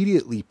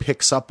immediately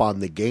picks up on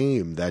the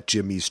game that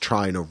Jimmy's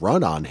trying to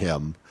run on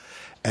him.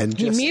 And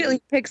he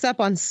immediately picks up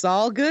on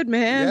Saul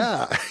Goodman.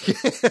 Yeah,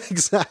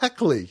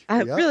 exactly.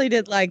 I really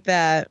did like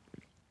that.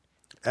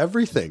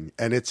 Everything.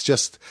 And it's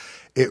just,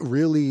 I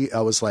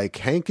was like,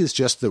 Hank is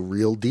just the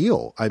real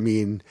deal. I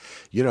mean,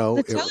 I tell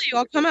you,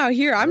 I'll come out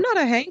here. I'm not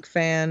a Hank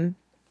fan.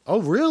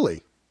 Oh,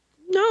 really?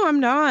 No, I'm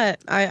not.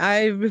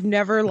 I've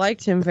never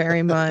liked him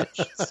very much.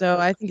 So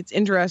I think it's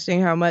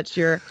interesting how much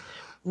you're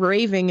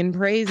raving and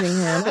praising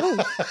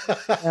him.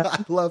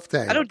 I love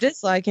Hank. I don't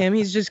dislike him.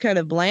 He's just kind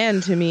of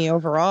bland to me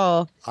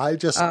overall. I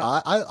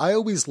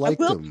always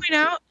liked him. I will point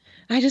out,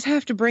 I just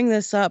have to bring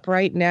this up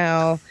right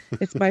now.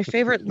 It's my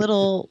favorite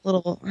little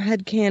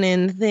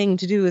headcanon thing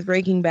to do with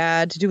Breaking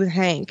Bad, to do with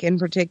Hank in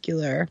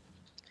particular.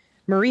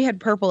 Marie had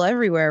purple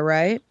everywhere,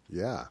 right?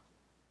 Yeah.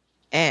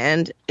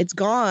 And it's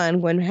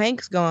gone when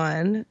Hank's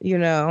gone, you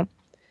know.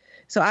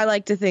 So I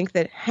like to think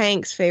that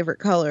Hank's favorite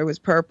color was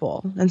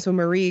purple. And so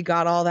Marie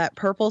got all that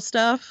purple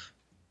stuff,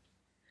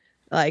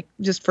 like,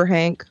 just for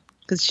Hank.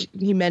 Because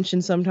he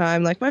mentioned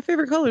sometime, like, my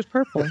favorite color is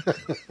purple.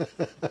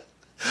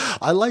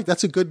 I like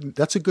that's a good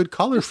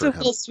color it's for him. It's a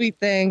little sweet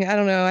thing. I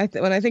don't know.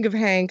 When I think of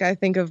Hank, I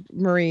think of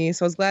Marie.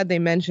 So I was glad they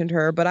mentioned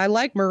her, but I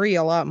like Marie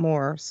a lot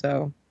more.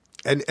 So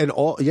and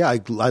all I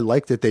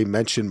like that they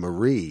mentioned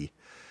Marie,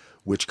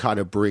 which kind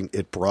of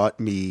brought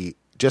me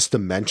just a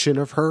mention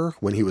of her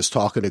when he was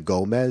talking to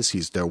Gomez.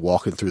 They're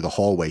walking through the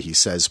hallway. He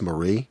says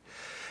Marie,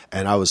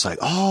 and I was like,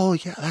 oh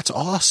yeah, that's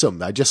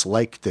awesome. I just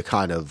like the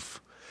kind of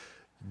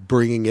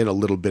bringing in a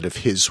little bit of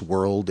his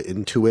world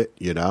into it,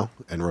 you know,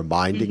 and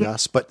reminding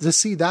us. But to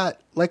see that,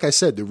 like I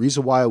said, the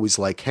reason why I always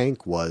like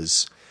Hank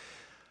was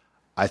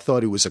I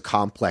thought he was a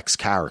complex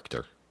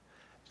character.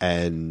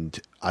 And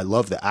I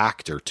love the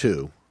actor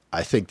too.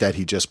 I think that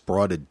he just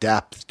brought a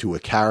depth to a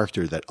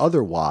character that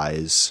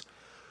otherwise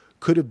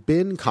could have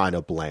been kind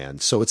of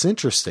bland. So it's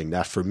interesting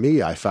that for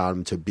me, I found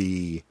him to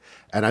be,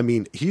 and I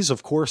mean, he's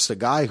of course the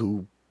guy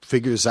who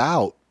figures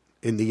out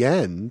in the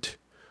end,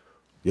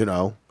 you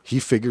know, he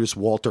figures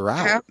Walter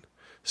out. Yeah.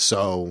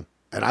 So,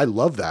 and I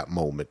love that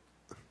moment.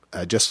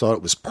 I just thought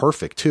it was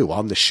perfect too.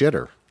 I'm the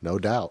shitter, no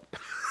doubt.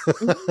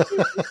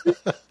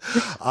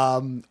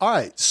 All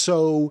right.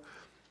 So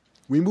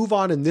we move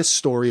on in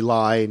this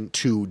storyline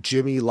to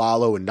Jimmy,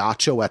 Lalo, and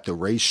Nacho at the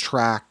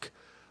racetrack.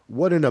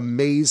 What an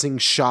amazing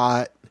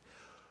shot.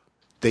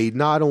 They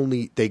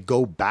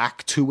go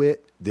back to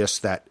it.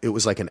 It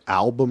was like an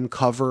album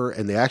cover,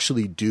 and they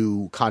actually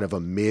do kind of a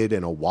mid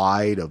and a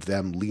wide of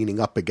them leaning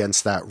up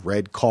against that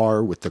red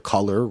car with the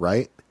color,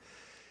 right?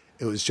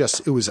 It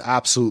was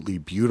absolutely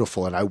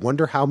beautiful. And I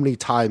wonder how many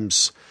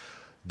times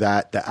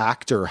that the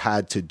actor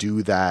had to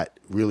do that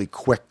really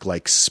quick,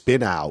 like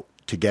spin out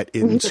to get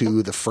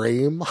into the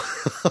frame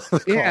of the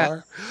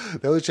car.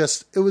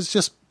 It was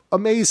just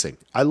amazing.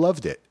 I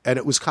loved it. And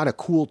it was kind of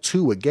cool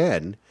too.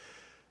 Again,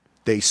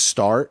 they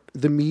start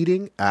the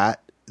meeting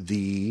at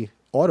the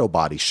auto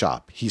body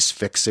shop. He's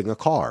fixing a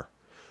car.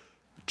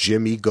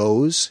 Jimmy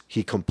goes,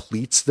 he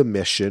completes the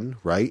mission,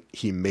 right?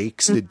 He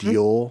makes the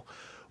deal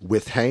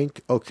with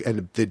Hank. Okay,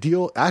 and the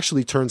deal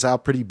actually turns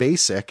out pretty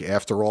basic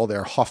after all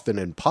their huffing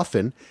and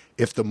puffing.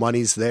 If the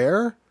money's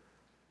there,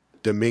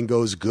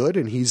 Domingo's good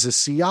and he's a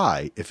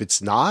CI. If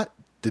it's not,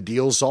 the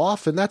deal's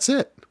off and that's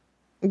it.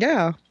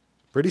 Yeah.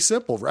 Pretty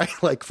simple, right?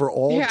 Like for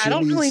all Jimmy's... I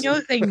don't really know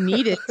that they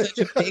needed such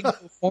a big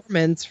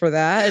performance for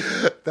that.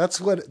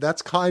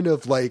 That's kind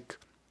of like,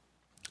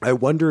 I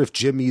wonder if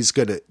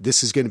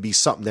this is going to be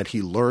something that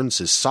he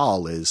learns as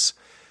Saul is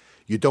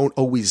you don't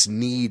always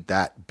need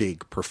that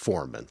big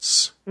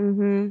performance,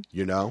 you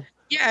know?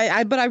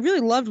 Yeah, but I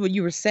really loved what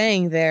you were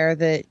saying there,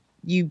 that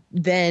you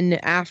then,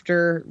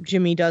 after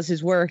Jimmy does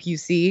his work, you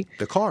see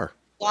the car.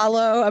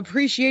 Lalo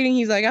appreciating,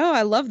 he's like, oh,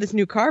 I love this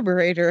new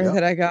carburetor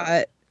that I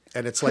got.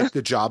 And it's like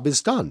the job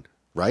is done,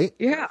 right?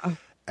 Yeah.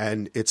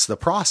 And it's the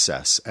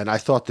process. And I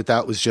thought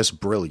that was just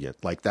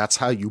brilliant. Like, that's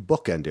how you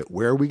bookend it.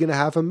 Where are we going to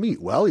have him meet?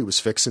 Well, he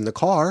was fixing the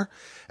car,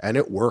 and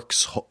it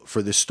works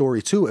for this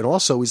story too. And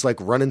also, he's like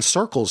running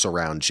circles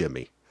around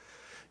Jimmy.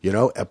 You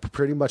know,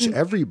 pretty much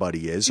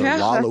everybody is, or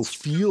Lalo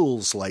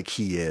feels like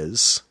he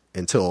is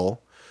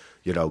until,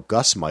 you know,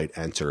 Gus might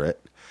enter it.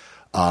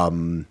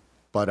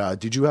 But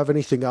did you have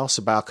anything else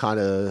about kind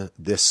of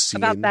this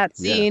scene? About that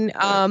scene?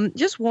 Yeah.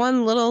 Just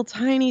one little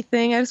tiny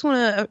thing. I just want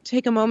to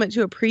take a moment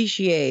to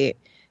appreciate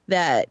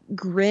that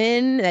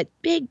grin, that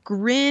big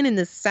grin, and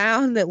the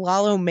sound that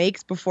Lalo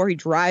makes before he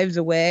drives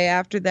away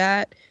after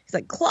that. He's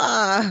like,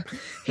 claw.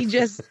 He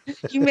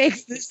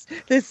makes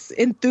this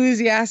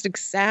enthusiastic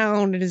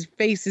sound, and his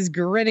face is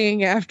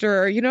grinning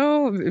after, you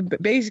know,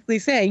 basically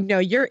saying, no,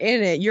 you're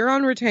in it. You're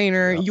on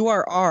retainer. Yeah. You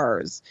are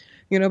ours.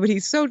 You know, but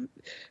he's so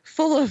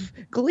full of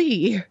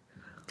glee.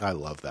 I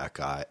love that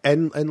guy.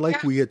 And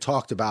like we had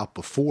talked about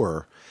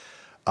before,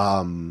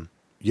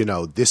 you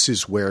know, this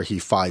is where he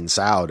finds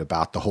out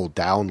about the whole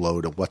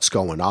download of what's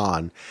going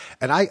on.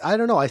 And I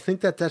don't know. I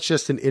think that's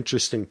just an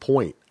interesting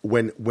point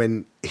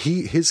when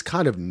his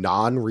kind of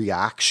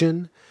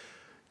non-reaction,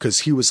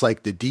 because he was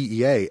like the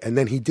DEA. And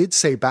then he did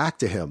say back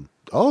to him,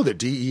 oh, the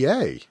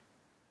DEA.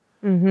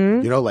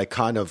 You know, like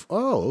kind of,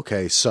 oh,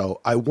 okay. So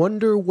I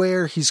wonder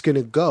where he's going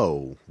to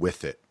go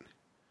with it.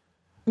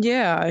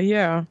 Yeah,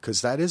 yeah.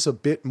 Because that is a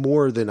bit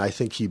more than I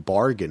think he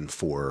bargained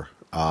for.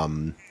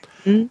 And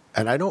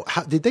I don't,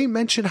 did they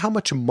mention how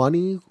much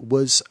money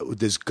was,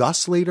 does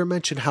Gus later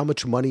mention how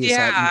much money is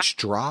at each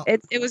drop?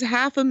 It was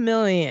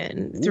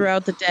 $500,000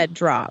 throughout the dead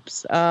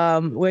drops,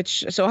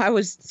 so I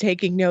was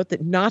taking note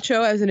that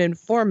Nacho as an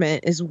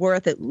informant is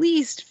worth at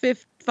least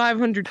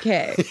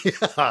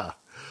 $500K. Yeah.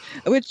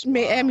 Which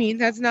I mean,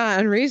 that's not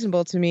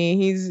unreasonable to me.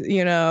 He's,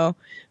 you know,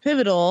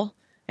 pivotal,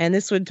 and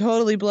this would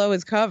totally blow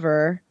his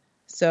cover.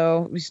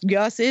 So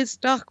Gus is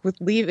stuck with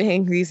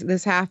leaving this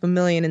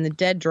 $500,000 in the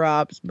dead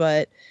drops,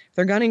 but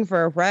they're gunning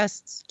for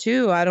arrests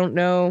too. I don't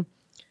know.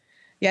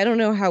 Yeah, I don't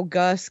know how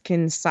Gus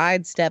can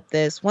sidestep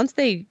this. Once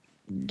they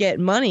get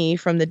money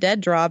from the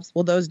dead drops,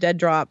 well, those dead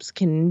drops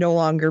can no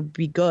longer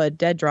be good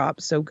dead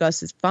drops. So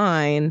Gus is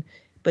fine,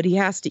 but he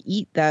has to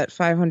eat that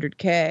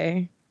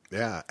 $500K.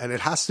 Yeah, and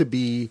it has to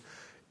be,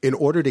 in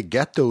order to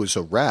get those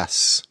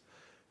arrests,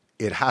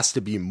 it has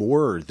to be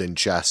more than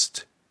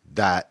just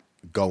that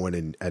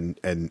going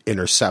and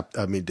intercept.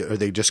 I mean, are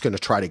they just going to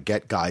try to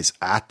get guys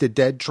at the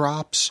dead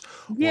drops?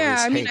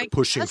 Yeah, or is Hank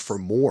pushing for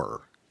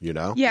more, you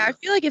know? Yeah, I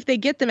feel like if they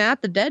get them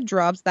at the dead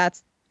drops,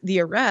 that's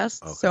the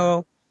arrest. Okay.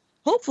 So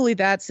hopefully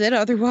that's it.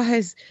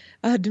 Otherwise,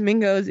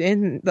 Domingo's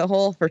in the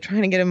hole for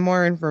trying to get him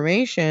more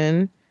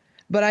information.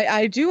 But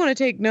I do want to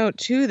take note,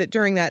 too, that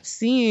during that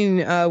scene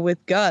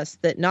with Gus,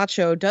 that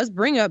Nacho does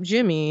bring up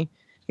Jimmy.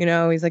 You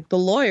know, he's like, the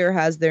lawyer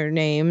has their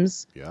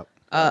names. Yep.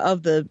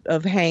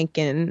 Of Hank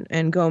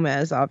and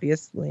Gomez,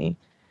 obviously.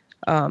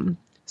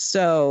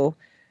 So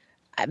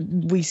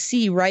we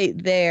see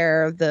right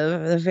there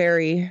the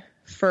very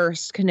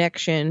first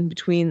connection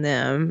between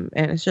them,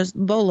 and it's just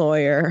the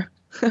lawyer.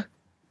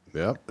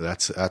 Yep,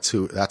 that's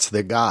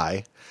the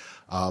guy.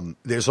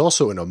 There's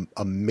also an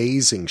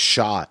amazing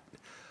shot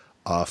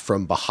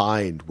from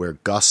behind where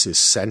Gus is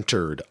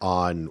centered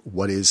on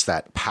what is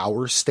that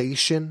power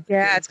station.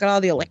 Yeah, it's got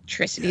all the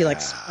electricity, like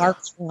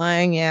sparks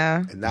flying.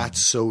 Yeah. And that's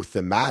so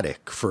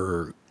thematic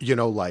for, you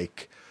know,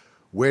 like,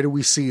 where do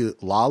we see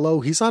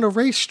Lalo? He's on a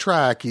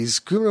racetrack. He's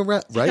going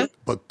around, right?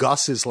 But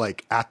Gus is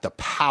like at the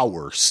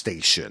power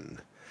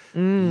station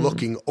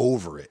looking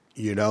over it,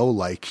 you know,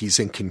 like he's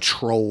in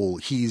control.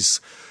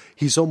 He's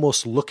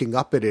almost looking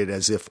up at it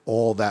as if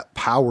all that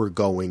power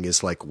going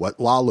is like what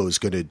Lalo's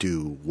going to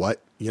do,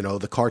 what, you know,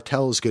 the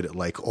cartel's good at,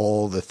 like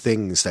all the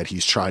things that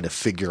he's trying to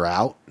figure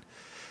out.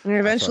 And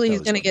eventually he's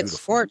going to get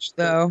scorched,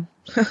 though.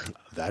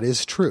 That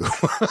is true.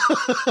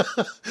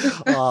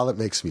 Oh, that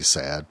makes me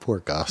sad. Poor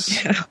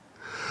Gus.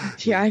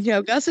 Yeah, I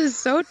know. Gus is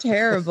so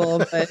terrible,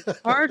 but it's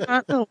hard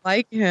not to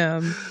like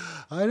him.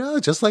 I know,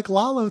 just like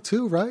Lalo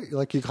too, right?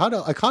 Like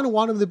I kind of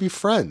want them to be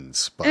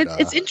friends. But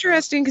it's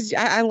interesting because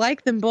I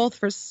like them both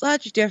for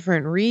such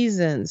different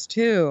reasons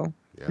too.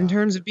 Yeah. In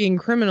terms of being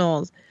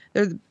criminals,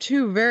 they're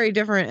two very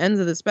different ends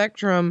of the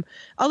spectrum.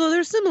 Although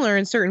they're similar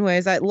in certain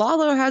ways.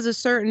 Lalo has a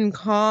certain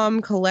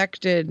calm,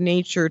 collected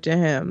nature to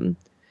him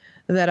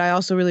that I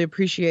also really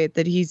appreciate.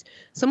 That he's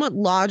somewhat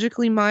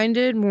logically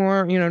minded,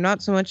 more, you know,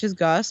 not so much as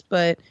Gus,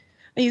 but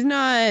he's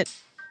not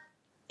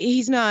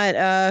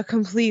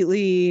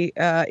completely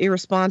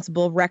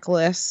irresponsible,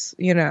 reckless,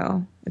 you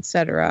know,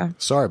 etc.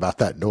 Sorry about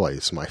that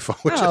noise. My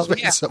phone just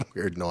made some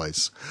weird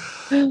noise.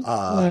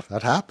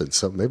 That happened.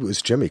 So maybe it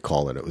was Jimmy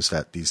calling. It was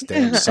these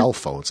damn cell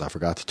phones. I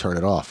forgot to turn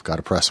it off. Got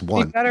to press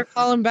 1. You better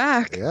call him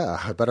back. Yeah,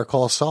 I better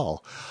call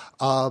Saul.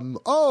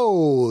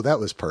 That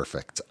was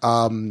perfect.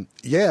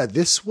 Yeah,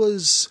 this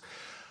was,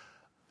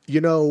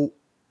 you know,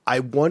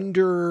 I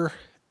wonder,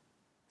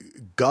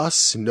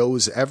 Gus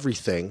knows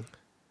everything.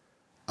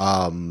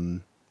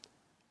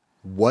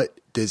 What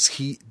does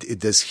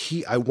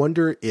he, I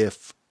wonder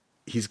if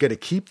he's going to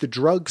keep the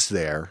drugs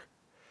there.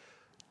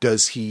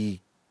 Does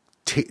he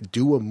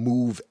do a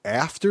move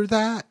after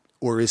that?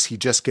 Or is he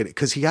just going to,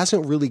 because he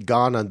hasn't really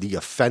gone on the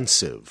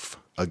offensive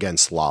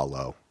against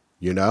Lalo,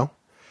 you know?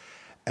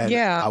 And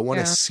I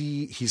want to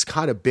see, he's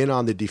kind of been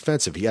on the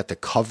defensive. He had to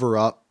cover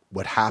up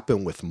what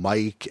happened with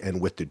Mike and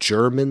with the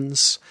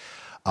Germans.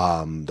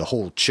 The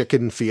whole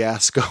chicken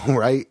fiasco,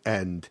 right?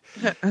 And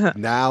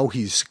now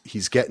he's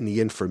getting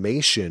the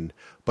information,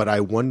 but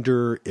I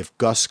wonder if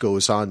Gus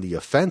goes on the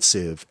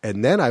offensive.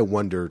 And then I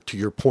wonder, to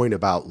your point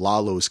about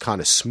Lalo's kind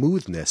of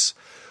smoothness,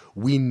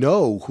 we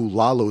know who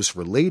Lalo's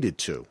related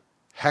to,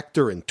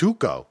 Hector and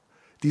Tuco.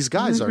 These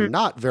guys are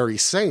not very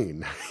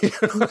sane. You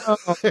know?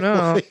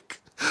 No. Like,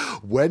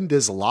 when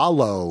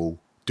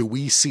do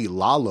we see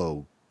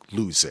Lalo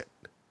lose it?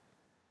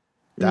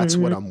 That's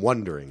what I'm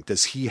wondering.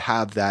 Does he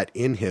have that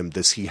in him?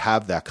 Does he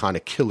have that kind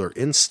of killer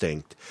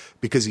instinct?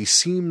 Because he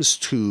seems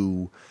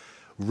to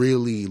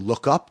really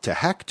look up to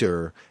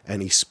Hector,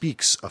 and he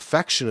speaks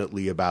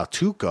affectionately about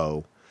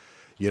Tuco,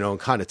 you know, and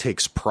kind of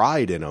takes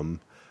pride in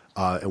him.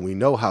 And we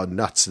know how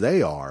nuts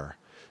they are.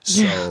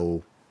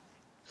 So,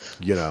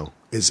 you know,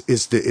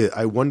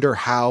 I wonder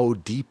how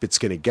deep it's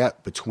going to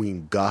get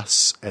between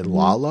Gus and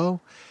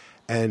Lalo.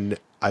 And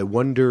I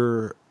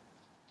wonder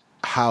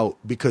how,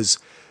 because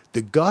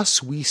the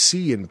Gus we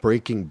see in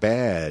Breaking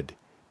Bad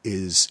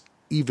is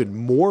even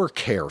more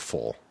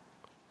careful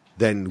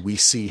than we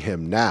see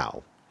him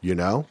now, you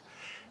know?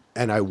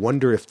 And I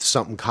wonder if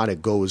something kind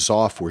of goes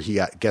off where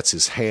he gets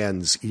his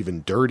hands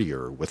even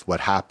dirtier with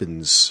what's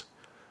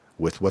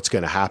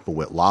going to happen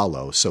with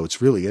Lalo. So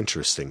it's really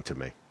interesting to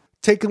me.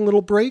 Taking a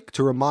little break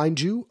to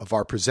remind you of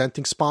our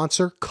presenting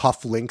sponsor,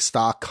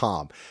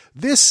 Cufflinks.com.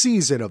 This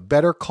season of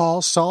Better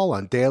Call Saul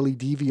on Daily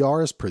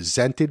DVR is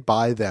presented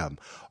by them,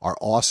 our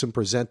awesome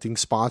presenting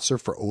sponsor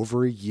for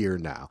over a year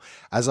now.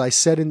 As I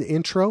said in the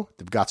intro,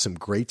 they've got some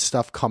great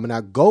stuff coming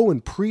out. Go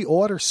and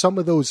pre-order some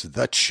of those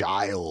The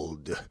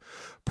Child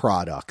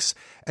products.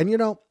 And you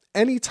know,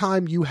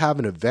 anytime you have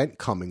an event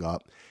coming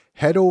up,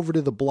 head over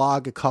to the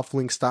blog at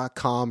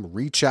Cufflinks.com,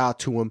 reach out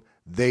to them.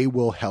 They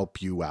will help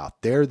you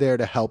out. They're there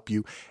to help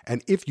you.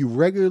 And if you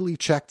regularly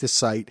check the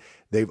site,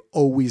 they've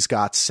always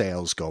got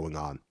sales going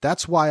on.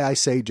 That's why I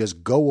say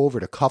just go over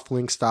to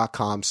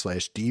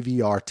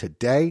cufflinks.com/DVR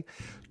today.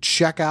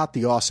 Check out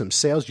the awesome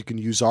sales. You can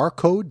use our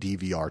code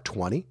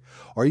DVR20,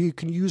 or you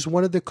can use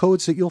one of the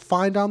codes that you'll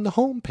find on the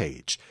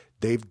homepage.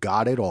 They've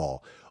got it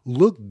all.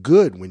 Look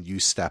good when you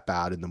step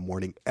out in the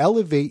morning.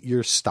 Elevate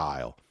your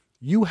style.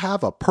 You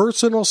have a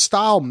personal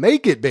style.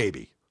 Make it,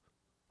 baby.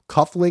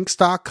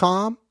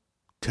 Cufflinks.com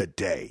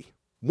today.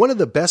 One of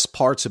the best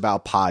parts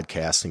about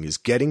podcasting is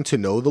getting to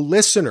know the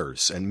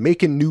listeners and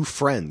making new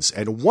friends.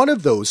 And one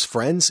of those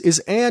friends is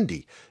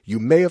Andy. You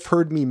may have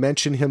heard me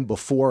mention him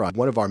before on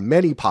one of our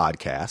many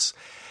podcasts.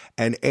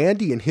 And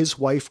Andy and his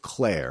wife,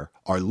 Claire,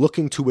 are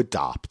looking to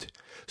adopt.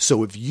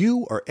 So if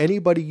you or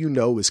anybody you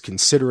know is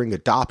considering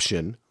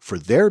adoption for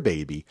their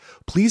baby,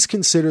 please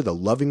consider the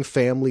loving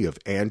family of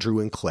Andrew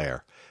and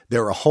Claire.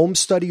 They're a home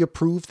study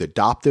approved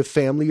adoptive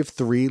family of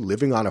 3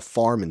 living on a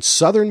farm in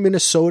southern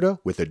Minnesota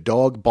with a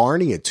dog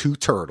Barney and 2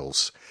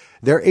 turtles.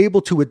 They're able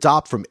to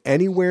adopt from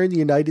anywhere in the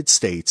United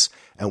States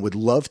and would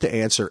love to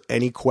answer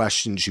any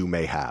questions you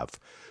may have.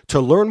 To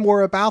learn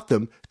more about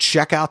them,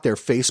 check out their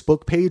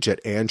Facebook page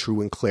at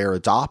Andrew and Claire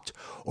Adopt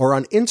or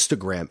on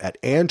Instagram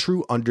at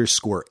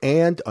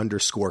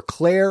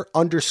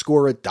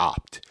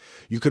Andrew_and_Claire_adopt.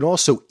 You can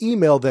also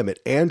email them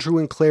at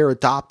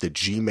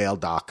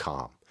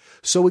andrewandclaireadopt@gmail.com.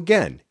 So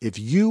again, if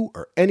you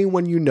or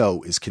anyone you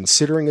know is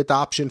considering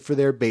adoption for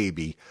their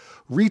baby,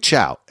 reach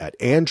out at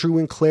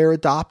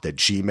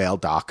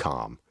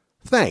andrewandclaireadopt@gmail.com.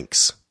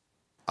 Thanks.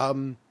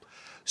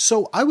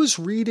 So I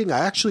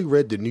actually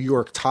read the New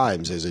York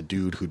Times as a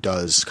dude who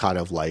does kind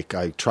of like,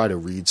 I try to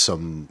read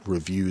some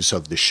reviews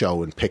of the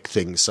show and pick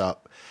things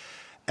up.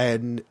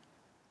 And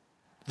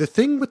the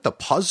thing with the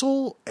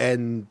puzzle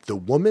and the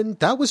woman,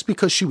 that was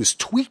because she was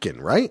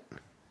tweaking, right?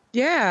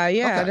 Yeah,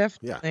 okay.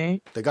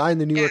 Definitely. Yeah. The guy in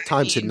the New York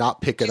Times did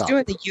not pick it up.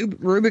 Doing the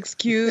Rubik's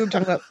Cube,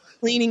 talking about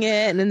cleaning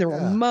it, and then the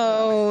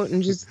remote,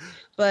 and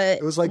but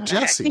it was like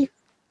Jesse.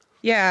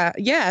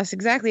 Yes,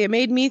 exactly. It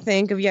made me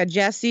think of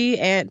Jesse,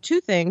 and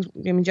 2 things.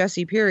 I mean,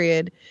 Jesse,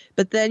 period.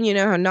 But then you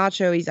know how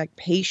Nacho, he's like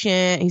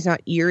patient. He's not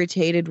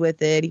irritated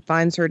with it. He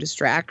finds her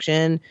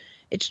distraction.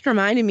 It just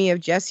reminded me of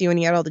Jesse when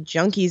he had all the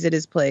junkies at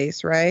his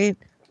place, right?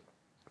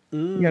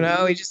 You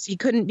know, he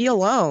couldn't be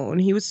alone.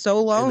 He was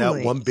so lonely. In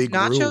that one big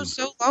Nacho's room.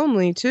 so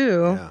lonely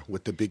too. Yeah,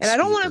 with the big. And I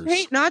don't want to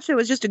paint Nacho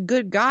as just a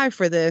good guy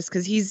for this,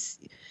 because he's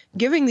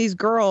giving these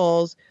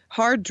girls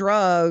hard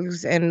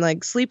drugs and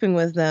like sleeping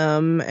with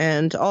them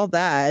and all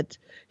that.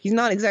 He's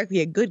not exactly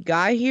a good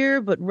guy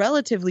here, but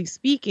relatively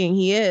speaking,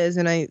 he is.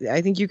 And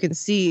I think you can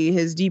see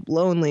his deep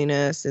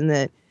loneliness in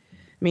that.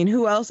 I mean,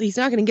 who else? He's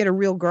not going to get a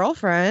real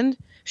girlfriend.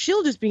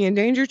 She'll just be in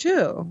danger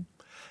too.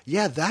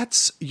 Yeah,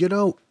 this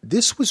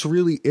was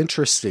really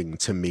interesting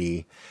to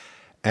me.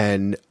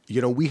 And,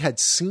 we had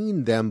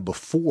seen them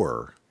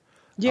before.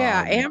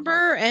 Yeah,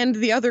 Amber and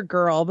the other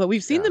girl, but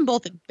we've seen them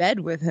both in bed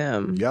with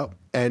him. Yep.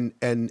 And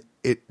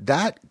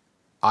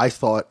I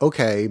thought,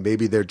 okay,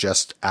 maybe they're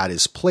just at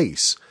his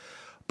place.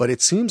 But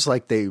it seems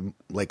like they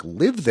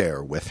live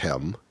there with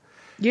him.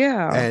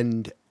 Yeah.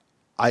 And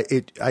I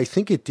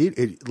think it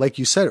did, like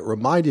you said, it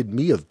reminded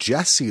me of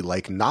Jesse.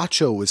 Like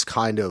Nacho was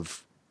kind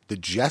of the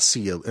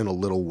Jesse in a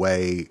little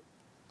way,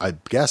 I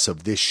guess,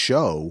 of this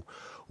show,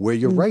 where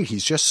you're right.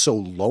 He's just so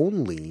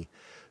lonely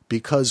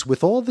because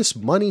with all this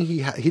money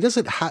he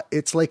doesn't have.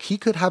 It's like he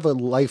could have a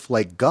life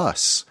like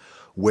Gus,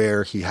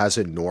 where he has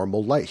a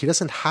normal life. He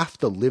doesn't have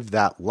to live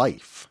that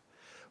life,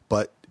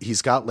 but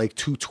he's got like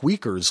 2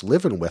 tweakers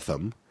living with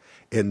him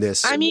in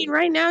this. I mean,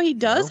 right now he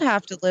does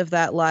have to live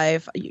that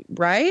life,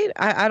 right?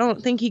 I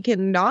don't think he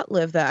can not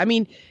live that. I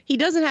mean, he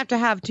doesn't have to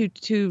have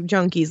two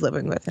junkies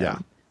living with him. Yeah.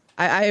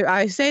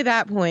 I say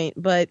that point,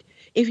 but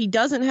if he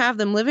doesn't have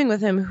them living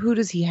with him, who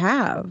does he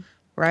have,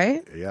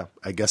 right? Yeah,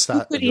 I guess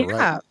that. Who could he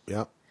have?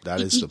 Yeah,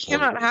 that is the point. He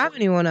cannot have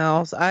anyone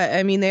else.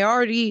 I mean,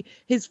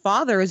 his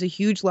father is a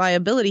huge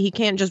liability. He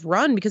can't just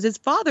run because his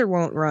father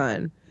won't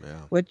run.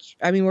 Yeah. Which,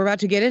 I mean, we're about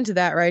to get into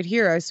that right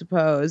here, I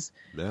suppose.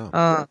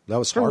 Yeah, that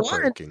was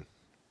heartbreaking.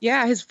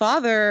 Yeah, his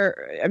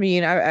father, I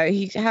mean,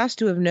 he has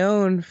to have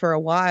known for a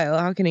while.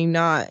 How can he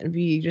not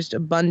be just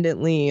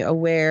abundantly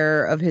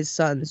aware of his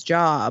son's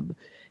job,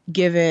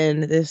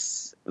 given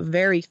this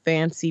very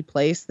fancy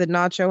place that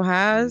Nacho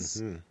has?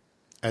 Mm-hmm.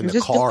 And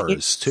the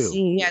cars, too.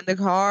 Yeah, and the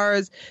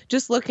cars.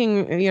 Just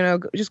looking,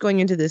 just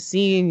going into the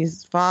scene,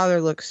 his father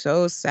looks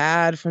so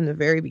sad from the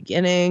very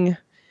beginning.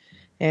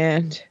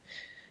 And,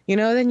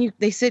 then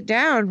they sit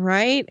down,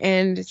 right?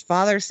 And his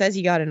father says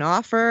he got an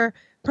offer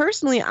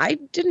personally, I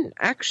didn't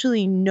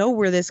actually know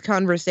where this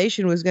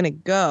conversation was going to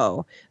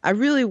go. I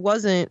really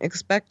wasn't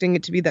expecting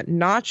it to be that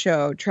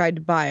Nacho tried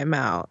to buy him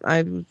out.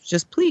 I was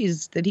just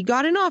pleased that he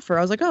got an offer.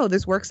 I was like, oh,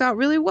 this works out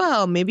really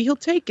well. Maybe he'll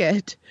take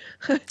it.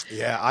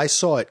 Yeah, I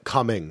saw it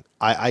coming.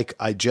 I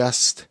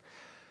just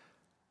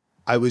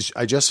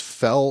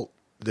felt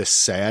the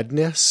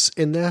sadness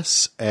in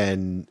this,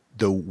 and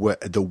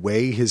the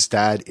way his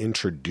dad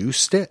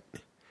introduced it,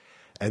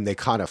 and they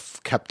kind of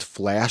kept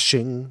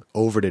flashing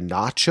over to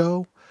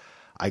Nacho.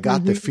 I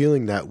got the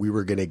feeling that we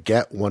were going to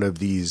get one of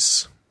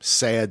these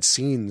sad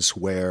scenes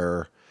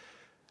where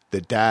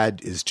the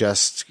dad is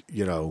just,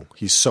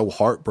 he's so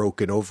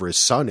heartbroken over his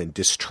son and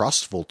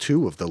distrustful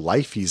too of the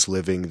life he's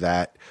living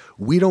that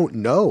we don't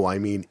know. I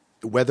mean,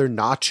 whether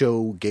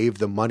Nacho gave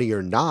the money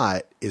or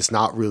not is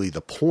not really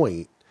the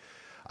point.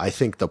 I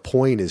think the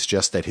point is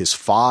just that his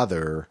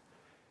father,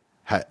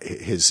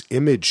 his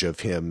image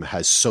of him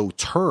has so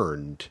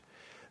turned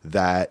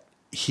that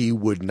he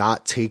would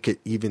not take it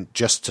even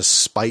just to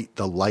spite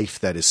the life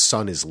that his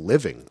son is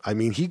living. I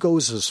mean, he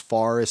goes as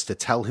far as to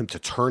tell him to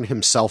turn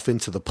himself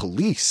into the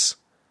police,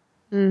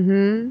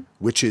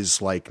 which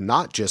is like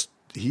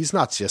he's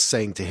not just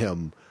saying to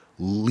him,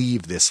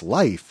 leave this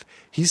life.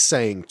 He's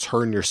saying,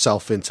 turn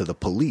yourself into the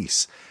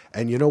police.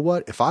 And you know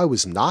what? If I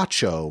was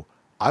Nacho,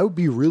 I would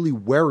be really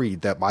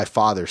worried that my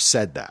father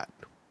said that.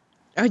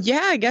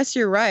 Yeah, I guess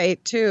you're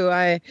right too.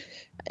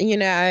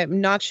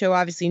 Nacho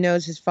obviously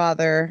knows his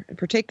father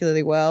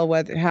particularly well,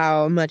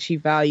 how much he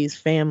values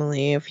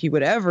family, if he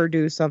would ever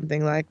do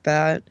something like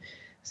that.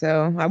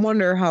 So I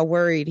wonder how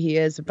worried he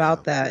is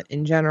about that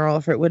in general,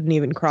 if it wouldn't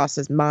even cross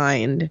his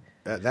mind.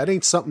 That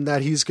ain't something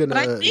that he's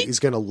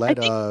gonna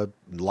let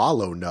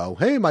Lalo know.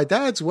 Hey, my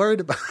dad's worried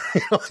about.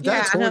 I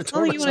don't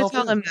think you want to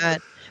tell him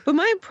that. But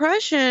my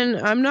impression,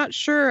 I'm not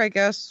sure. I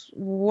guess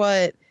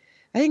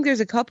I think there's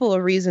a couple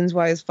of reasons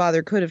why his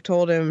father could have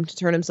told him to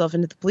turn himself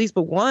into the police,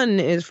 but one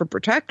is for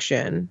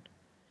protection.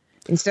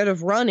 Instead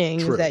of running,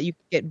 is that you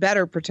get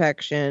better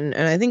protection.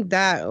 And I think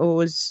that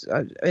was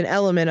an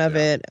element of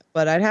it,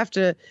 but I'd have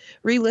to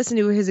re-listen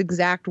to his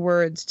exact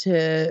words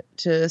to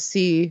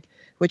see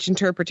which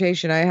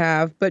interpretation I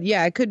have. But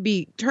yeah, it could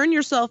be turn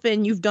yourself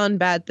in, you've done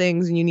bad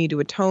things and you need to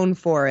atone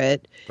for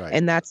it. Right.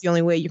 And that's the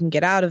only way you can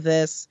get out of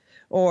this.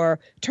 Or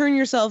turn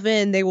yourself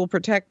in, they will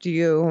protect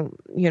you,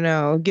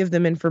 give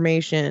them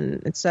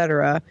information,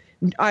 etc.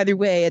 Either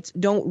way, it's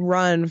don't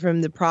run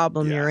from the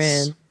problem you're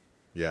in.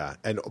 Yeah.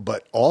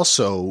 But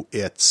also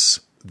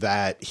it's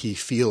that he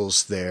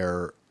feels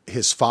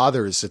his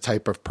father is the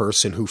type of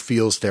person who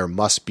feels there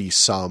must be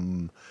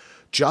some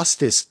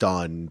justice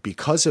done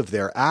because of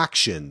their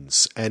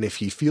actions. And if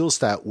he feels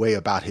that way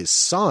about his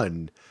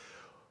son,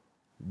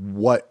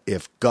 what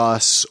if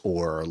Gus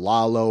or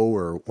Lalo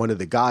or one of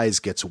the guys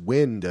gets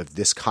wind of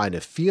this kind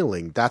of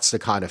feeling? That's the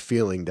kind of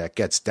feeling that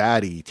gets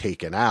daddy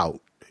taken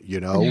out,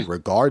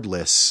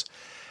 regardless.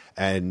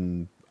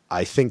 And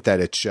I think that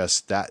it's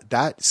just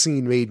that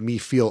scene made me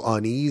feel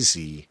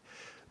uneasy,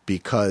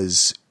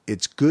 because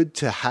it's good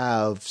to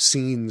have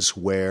scenes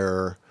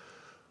where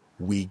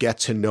we get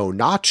to know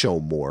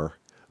Nacho more,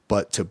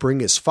 but to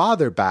bring his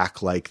father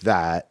back like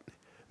that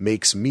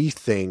makes me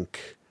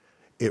think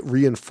it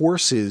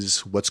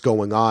reinforces what's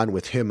going on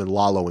with him and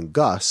Lalo and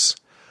Gus,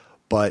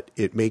 but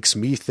it makes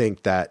me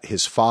think that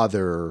his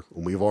father,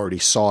 we've already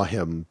saw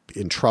him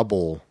in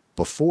trouble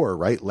before,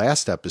 right?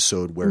 Last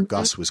episode where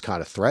Gus was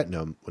kind of threatening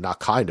him, well, not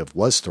kind of,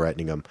 was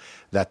threatening him,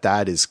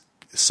 that is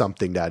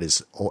something that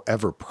is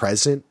ever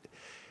present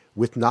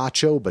with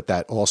Nacho, but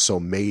that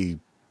also may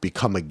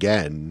become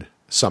again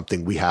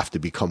something we have to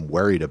become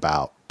worried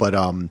about. But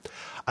I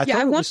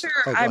wonder,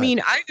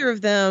 either of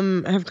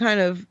them have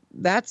kind of,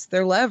 that's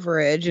their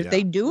leverage. If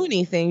they do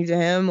anything to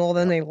him, well,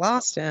 then they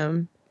lost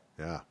him.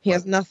 Yeah. He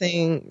has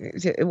nothing.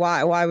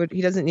 Why would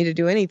he doesn't need to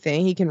do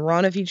anything? He can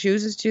run if he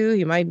chooses to.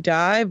 He might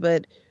die,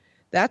 but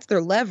that's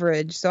their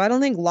leverage. So I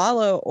don't think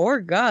Lalo or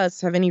Gus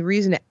have any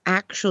reason to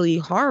actually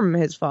harm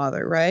his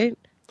father, right?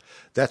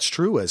 That's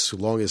true, as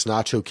long as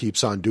Nacho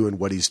keeps on doing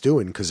what he's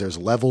doing, because there's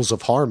levels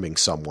of harming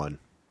someone.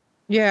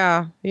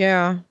 Yeah,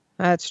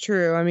 that's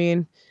true. I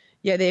mean,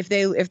 yeah, if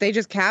they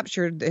just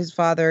captured his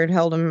father and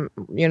held him,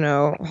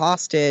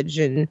 hostage,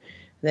 and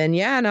then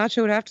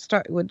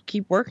Nacho would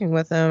keep working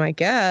with him, I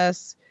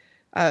guess.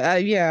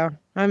 I'm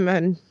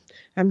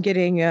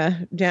getting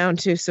down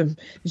to some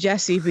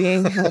Jesse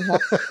being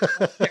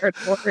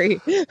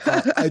territory.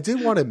 I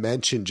did want to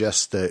mention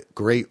just the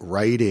great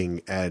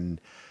writing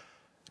and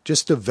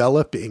just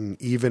developing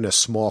even a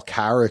small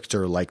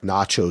character like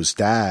Nacho's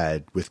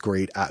dad with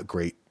great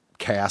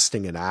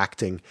casting and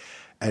acting,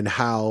 and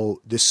how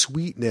the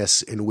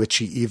sweetness in which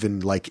he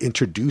even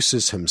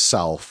introduces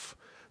himself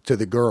to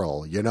the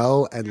girl,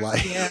 and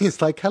he's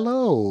like,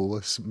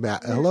 hello,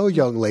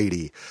 young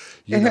lady,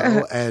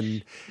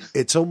 and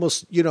it's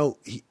almost,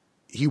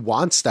 he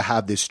wants to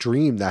have this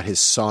dream that his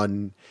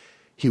son,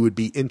 he would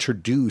be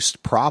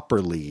introduced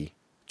properly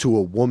to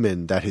a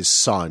woman that his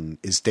son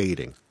is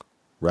dating.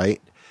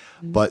 Right.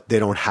 Mm-hmm. But they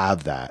don't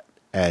have that.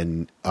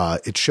 And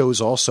it shows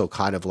also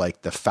kind of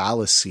like the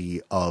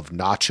fallacy of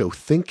Nacho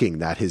thinking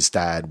that his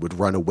dad would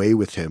run away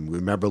with him.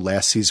 Remember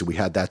last season we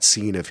had that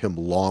scene of him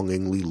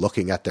longingly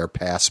looking at their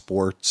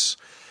passports,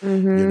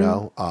 you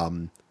know?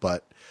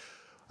 But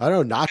I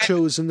don't know,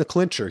 Nacho's in the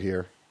clincher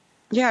here.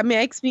 Yeah, it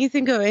makes me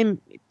think of him.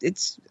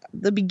 It's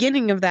the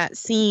beginning of that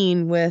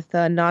scene with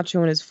Nacho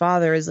and his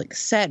father is like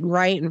set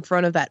right in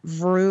front of that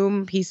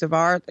Vroom piece of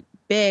art, like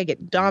big.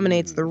 It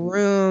dominates the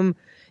room.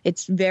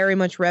 It's very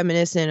much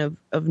reminiscent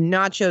of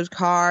Nacho's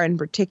car in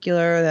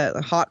particular,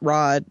 that hot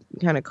rod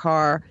kind of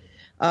car.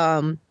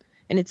 And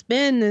it's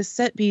been this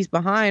set piece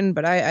behind,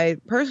 but I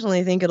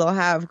personally think it'll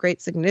have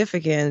great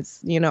significance.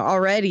 You know,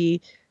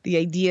 already the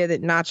idea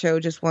that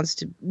Nacho just wants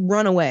to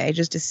run away,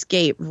 just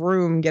escape,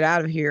 Vroom, get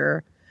out of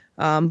here.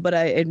 But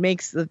it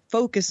makes the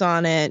focus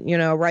on it, you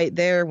know, right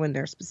there when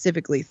they're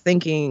specifically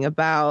thinking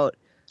about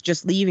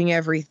just leaving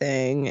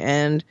everything,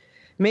 and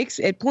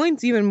it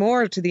points even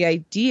more to the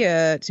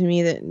idea to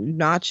me that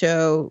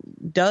Nacho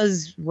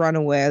does run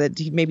away, that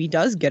he maybe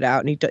does get out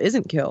and he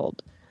isn't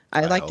killed.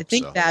 I like to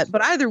think that,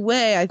 but either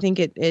way, I think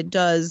it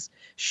does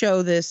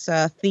show this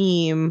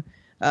theme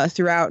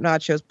throughout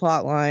Nacho's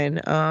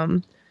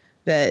plotline.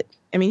 That,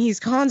 I mean, he's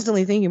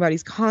constantly thinking about it.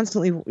 He's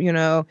constantly, you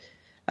know,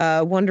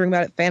 wondering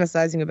about it,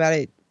 fantasizing about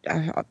it.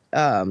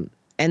 And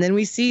then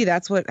we see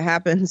that's what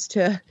happens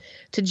to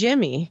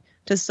Jimmy,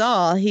 to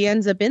Saul. He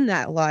ends up in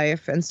that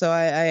life. And so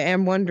I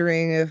am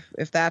wondering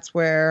if that's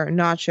where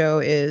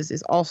Nacho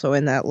is also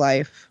in that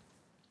life.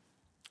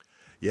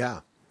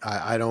 Yeah,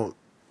 I don't,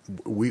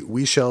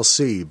 we shall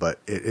see, but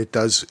it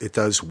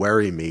does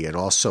worry me. And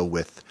also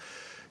with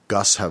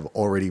Gus have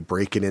already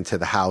breaking into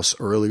the house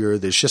earlier,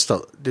 there's just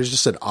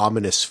an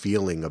ominous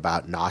feeling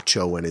about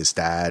Nacho and his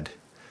dad.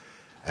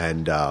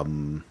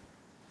 And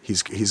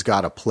he's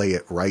got to play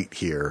it right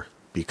here,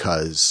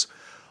 because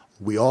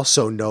we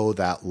also know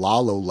that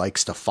Lalo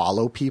likes to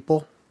follow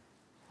people.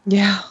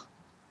 Yeah.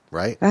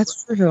 Right?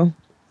 That's true.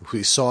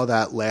 We saw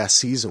that last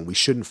season. We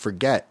shouldn't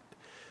forget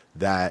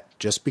that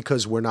just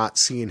because we're not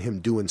seeing him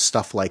doing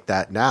stuff like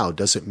that now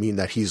doesn't mean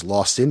that he's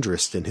lost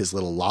interest in his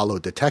little Lalo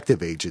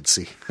detective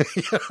agency.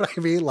 You know what I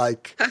mean?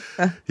 Like,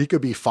 he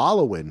could be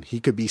following, he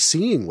could be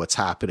seeing what's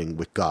happening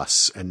with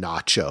Gus and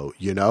Nacho,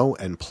 you know,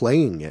 and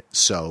playing it.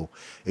 So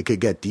it could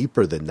get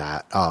deeper than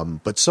that.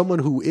 But someone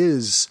who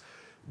is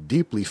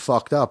deeply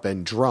fucked up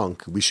and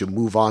drunk, we should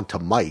move on to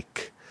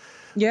Mike.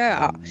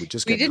 Yeah. We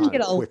didn't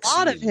get a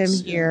lot of him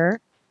here,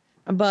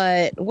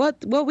 but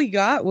what we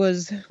got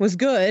was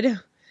good.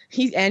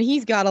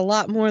 He's got a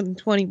lot more than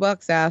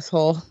 $20,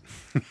 asshole.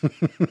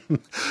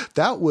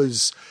 That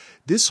was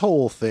this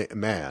whole thing,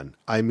 man.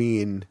 I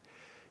mean,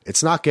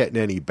 it's not getting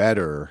any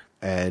better.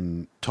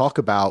 And talk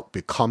about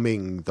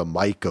becoming the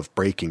Mike of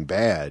Breaking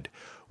Bad.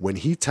 When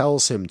he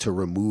tells him to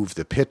remove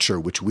the picture,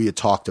 which we had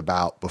talked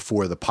about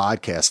before the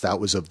podcast, that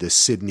was of the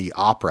Sydney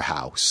Opera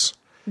House.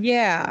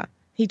 Yeah.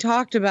 He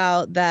talked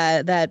about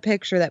that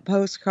picture, that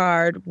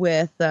postcard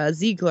with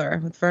Ziegler,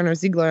 with Werner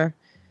Ziegler.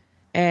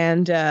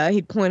 And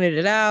he pointed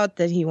it out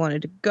that he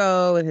wanted to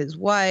go with his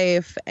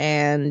wife.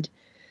 And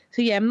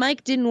so, yeah,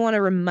 Mike didn't want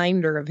a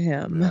reminder of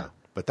him. Yeah.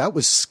 But that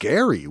was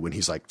scary when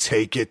he's like,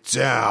 take it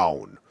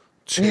down.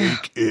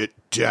 Take it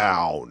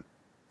down,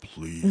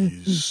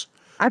 please.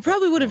 I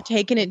probably would have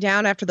taken it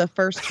down after the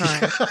first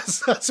time.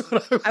 Yes, that's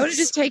what I would have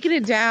just taken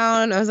it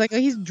down. I was like, oh,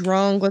 he's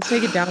drunk. Let's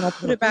take it down. I'll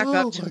put it back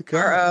up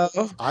tomorrow.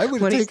 I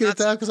would have taken it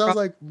down because I was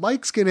like,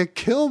 Mike's going to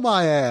kill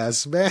my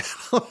ass, man.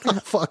 I'm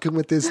not fucking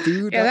with this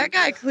dude. Yeah, that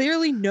guy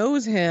clearly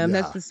knows him.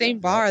 Yeah, that's the same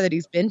bar that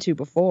he's been to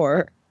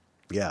before.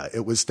 Yeah,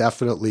 it was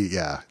definitely,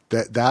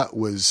 that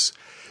was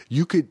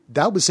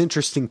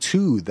interesting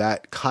too,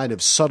 that kind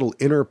of subtle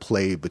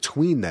interplay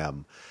between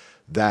them,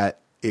 that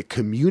it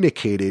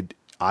communicated,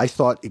 I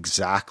thought,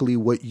 exactly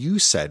what you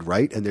said,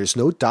 right? And there's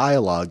no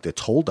dialogue that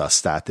told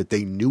us that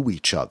they knew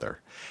each other.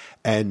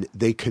 And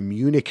they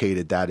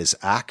communicated that as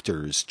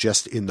actors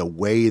just in the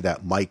way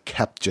that Mike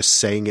kept just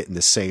saying it in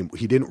the same,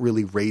 he didn't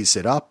really raise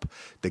it up.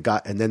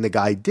 And then the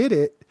guy did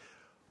it,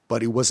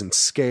 but he wasn't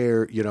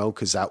scared, you know,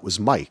 because that was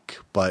Mike.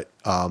 But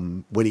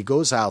when he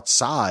goes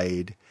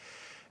outside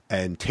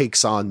and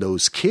takes on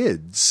those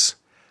kids,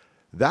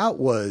 that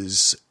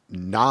was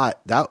not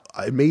that.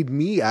 It made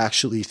me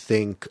actually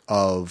think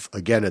of,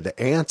 again, of the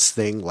ants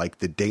thing, like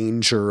the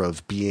danger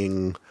of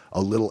being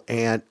a little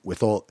ant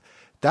with all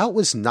that.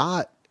 Was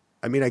not,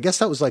 I mean, I guess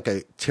that was like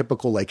a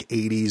typical like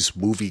 80s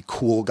movie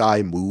cool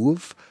guy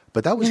move,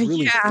 but that was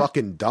really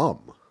fucking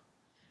dumb.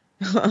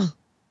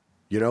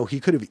 You know, he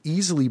could have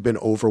easily been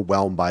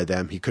overwhelmed by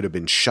them. He could have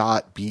been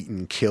shot,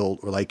 beaten, killed,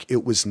 or like,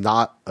 it was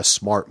not a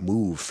smart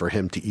move for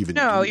him to even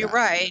do that. No, you're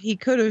right. He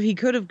could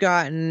have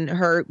gotten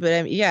hurt, but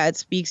I mean, yeah, it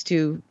speaks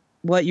to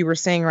what you were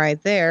saying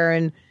right there,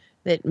 and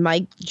that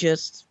Mike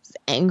just is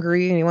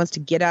angry and he wants to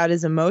get out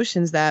his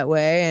emotions that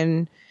way.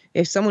 And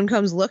if someone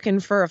comes looking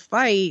for a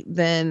fight,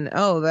 then,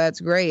 oh,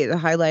 that's great. The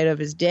highlight of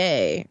his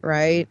day,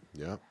 right?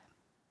 Yeah.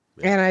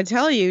 And I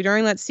tell you,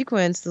 during that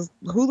sequence, the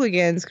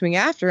hooligans coming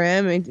after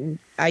him,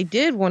 I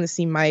did want to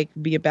see Mike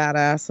be a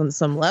badass on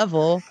some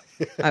level.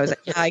 I was like,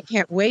 yeah, I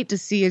can't wait to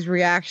see his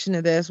reaction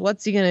to this.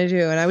 What's he going to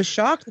do? And I was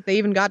shocked that they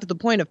even got to the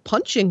point of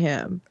punching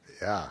him.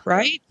 Yeah.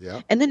 Right?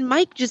 Yeah. And then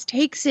Mike just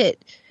takes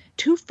it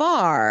too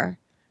far,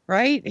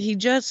 right? He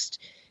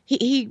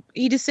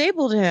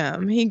disabled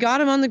him. He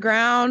got him on the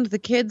ground. The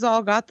kids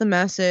all got the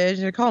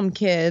message. I call them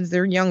kids.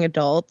 They're young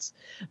adults,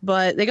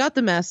 but they got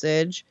the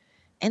message.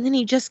 And then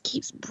he just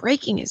keeps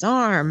breaking his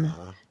arm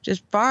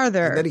just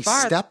farther. And then he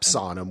steps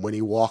on him when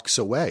he walks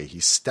away. He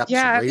steps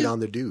right on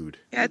the dude.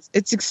 Yeah,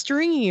 it's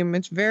extreme.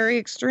 It's very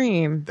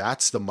extreme.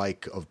 That's the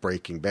Mike of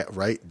Breaking Bad,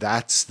 right?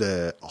 That's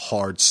the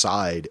hard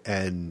side.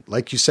 And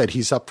like you said,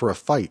 he's up for a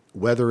fight,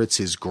 whether it's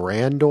his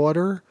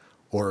granddaughter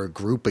or a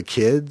group of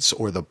kids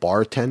or the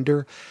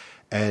bartender.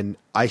 And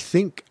I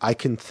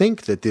can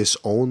think that this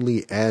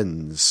only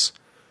ends.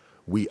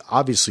 We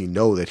obviously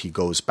know that he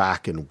goes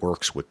back and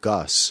works with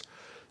Gus.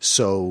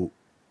 So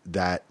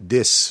that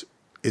this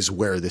is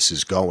where this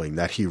is going,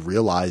 that he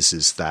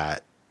realizes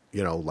that,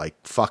 like,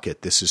 fuck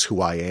it, this is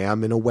who I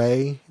am in a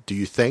way. Do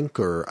you think?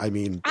 Or, I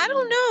mean, I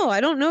don't know.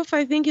 I don't know if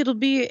I think it'll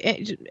be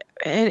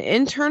an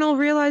internal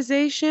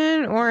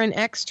realization or an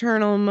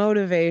external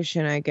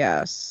motivation, I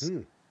guess.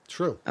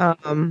 True.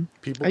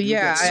 People do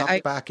get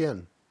sucked back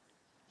in.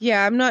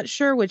 Yeah, I'm not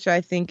sure which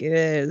I think it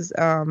is.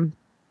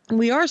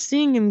 We are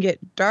seeing him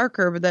get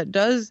darker, but that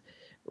does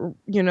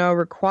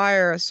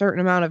require a certain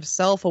amount of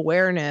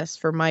self-awareness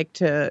for Mike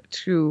to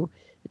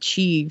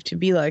achieve, to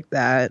be like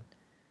that.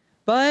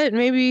 But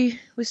maybe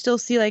we still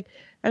see,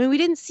 we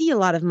didn't see a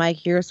lot of Mike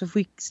here, so if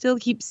we still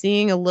keep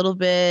seeing a little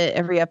bit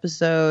every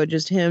episode,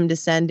 just him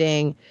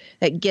descending,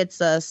 that gets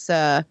us,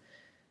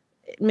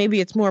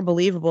 maybe it's more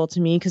believable to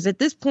me, because at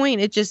this point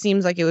it just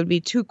seems like it would be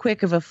too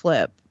quick of a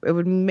flip. It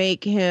would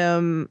make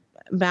him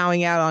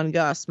bowing out on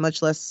Gus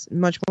much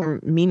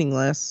more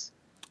meaningless.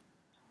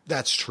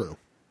 That's true.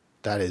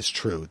 That is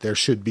true. There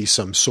should be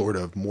some sort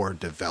of more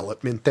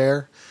development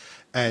there.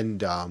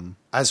 And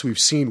as we've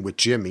seen with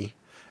Jimmy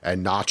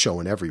and Nacho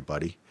and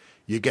everybody,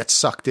 you get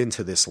sucked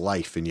into this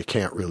life and you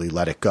can't really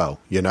let it go,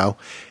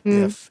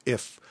 And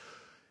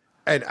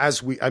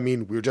we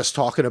were just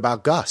talking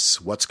about Gus.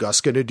 What's Gus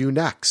going to do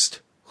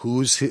next?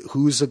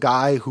 Who's a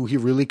guy who he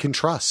really can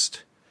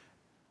trust?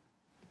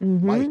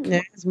 Mike.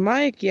 It's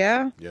Mike,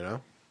 yeah.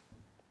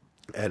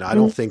 And I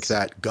don't think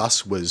that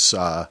Gus was...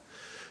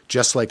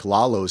 just like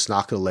Lalo's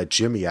not going to let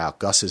Jimmy out,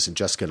 Gus isn't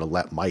just going to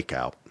let Mike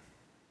out.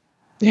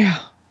 Yeah.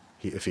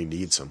 If he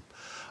needs him.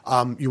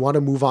 You want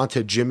to move on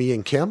to Jimmy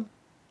and Kim?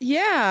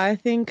 Yeah, I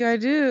think I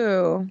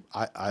do.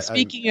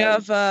 Speaking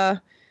of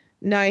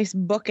nice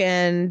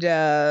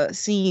bookend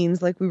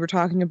scenes like we were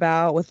talking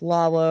about with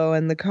Lalo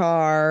and the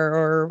car,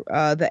 or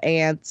the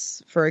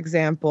ants, for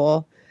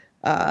example,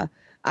 I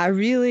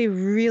really,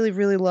 really,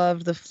 really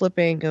loved the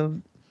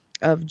flipping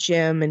of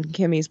Jim and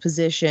Kimmy's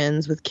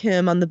positions, with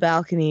Kim on the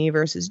balcony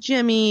versus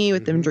Jimmy,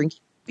 with them drinking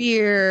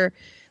beer.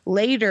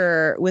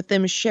 Later, with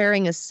them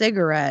sharing a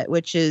cigarette,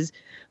 which is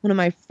one of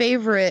my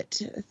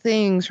favorite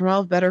things from all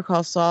of Better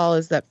Call Saul,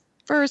 is that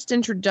first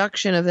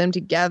introduction of them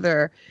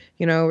together,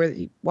 where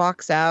he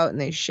walks out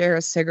and they share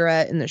a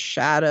cigarette in the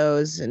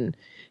shadows, and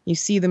you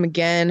see them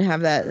again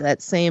have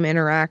that same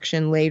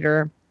interaction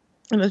later.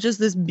 And it's just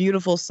this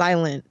beautiful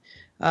silent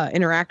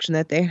interaction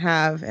that they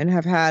have and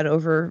have had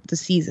over the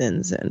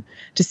seasons, and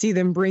to see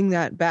them bring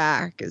that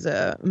back is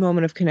a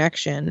moment of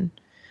connection,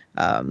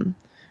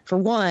 for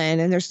one.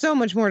 And there's so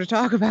much more to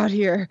talk about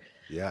here.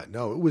 Yeah,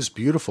 no, it was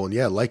beautiful. And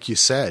yeah, like you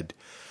said,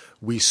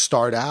 we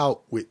start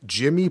out with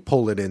Jimmy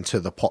pulling into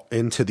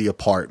the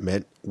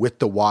apartment with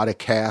the wad of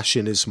cash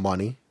in his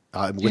money,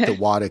 the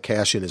wad of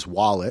cash in his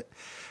wallet,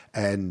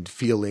 and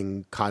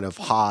feeling kind of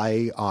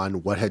high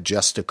on what had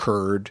just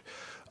occurred.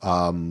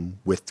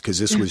 Because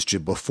this was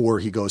before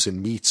he goes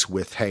and meets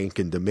with Hank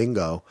and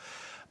Domingo,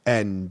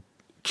 and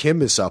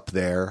Kim is up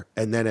there.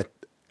 And then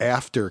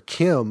after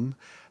Kim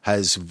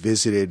has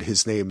visited,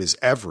 his name is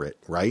Everett,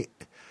 right?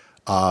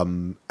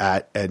 And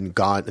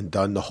gone and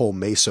done the whole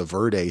Mesa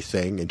Verde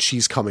thing. And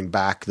she's coming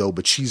back though,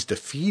 but she's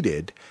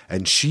defeated,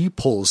 and she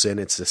pulls in.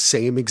 It's the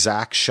same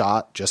exact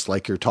shot, just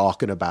like you're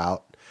talking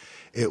about.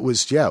 It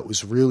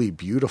was really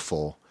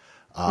beautiful.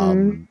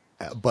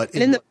 But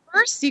in the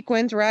first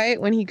sequence, right,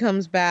 when he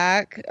comes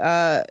back,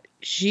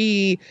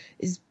 she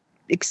is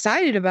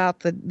excited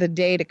about the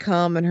day to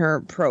come and her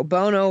pro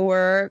bono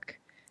work.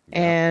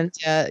 And,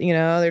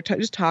 they're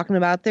just talking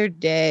about their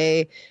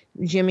day.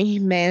 Jimmy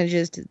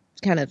manages to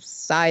kind of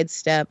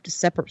sidestep, to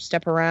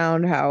step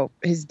around how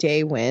his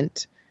day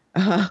went.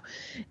 But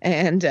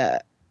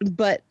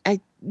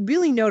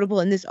really notable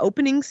in this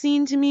opening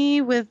scene to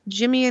me with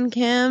Jimmy and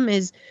Kim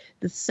is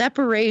the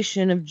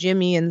separation of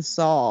Jimmy and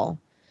Saul.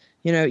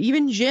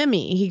 Even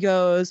Jimmy, he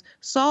goes,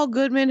 Saul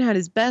Goodman had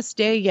his best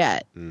day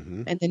yet.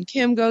 Mm-hmm. And then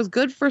Kim goes,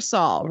 good for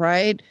Saul,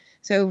 right?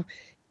 So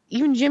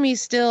even Jimmy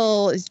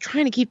still is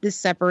trying to keep this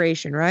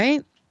separation,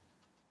 right?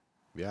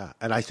 Yeah.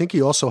 And I think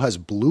he also has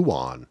blue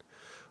on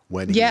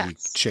when he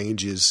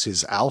changes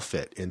his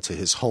outfit into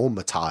his home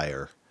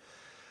attire.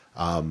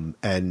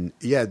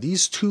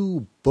 These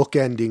two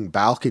bookending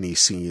balcony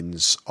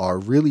scenes are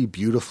really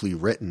beautifully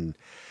written.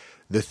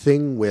 the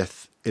thing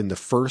with, in the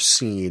first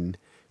scene,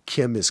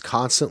 Kim is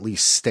constantly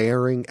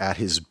staring at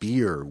his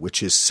beer,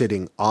 which is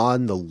sitting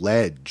on the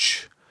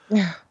ledge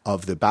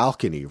of the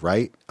balcony,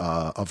 right?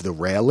 Of the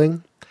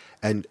railing.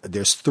 And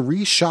there's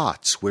 3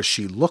 shots where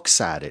she looks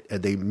at it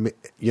and they,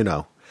 you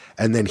know,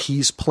 and then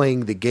he's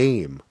playing the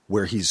game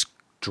where he's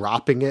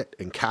dropping it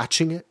and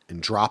catching it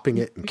and dropping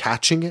it and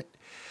catching it.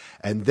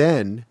 And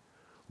then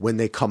when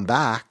they come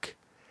back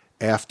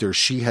after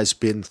she has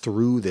been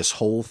through this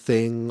whole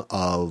thing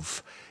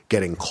of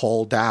getting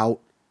called out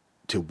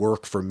to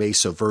work for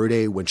Mesa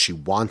Verde when she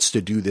wants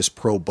to do this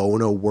pro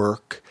bono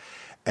work,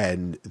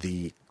 and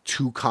the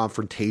 2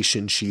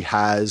 confrontations she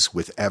has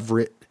with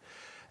Everett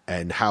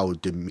and how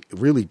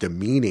really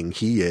demeaning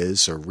he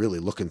is, or really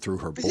looking through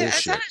her bullshit.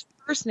 Is that his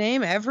first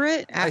name,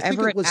 Everett? I think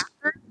Everett it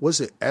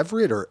was it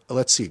Everett, or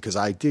let's see, because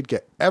I did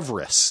get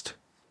Everest.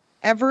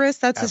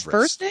 Everest, that's his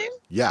first name?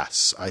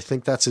 Yes, I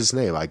think that's his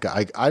name. I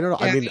don't know.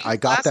 Yeah, I mean, I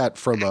got that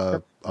from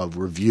a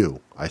review.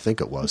 I think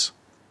it was.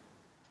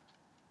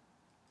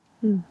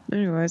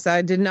 Anyways,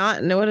 I did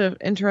not know. What an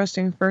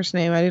interesting first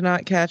name. I did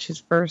not catch his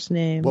first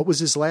name. What was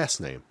his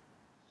last name?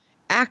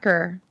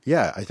 Acker.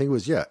 Yeah, I think it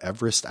was,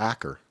 Everest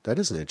Acker. That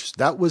is an interesting.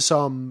 That was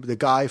the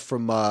guy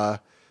from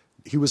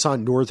he was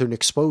on Northern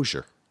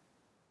Exposure.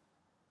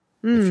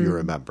 If you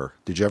remember.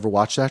 Did you ever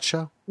watch that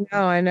show?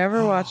 No, I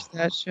never watched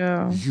that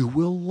show. You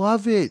will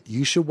love it.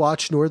 You should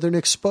watch Northern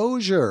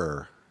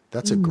Exposure.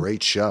 That's a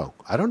great show.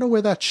 I don't know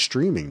where that's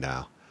streaming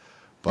now,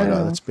 but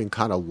it's been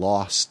kind of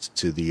lost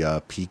to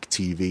the peak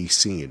TV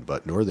scene,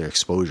 but Northern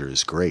Exposure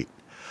is great.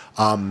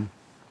 So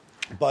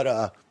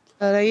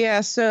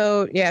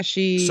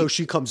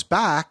she comes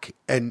back,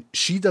 and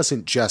she's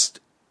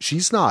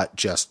not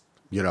just,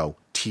 you know,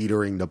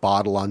 teetering the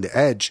bottle on the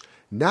edge.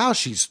 Now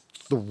she's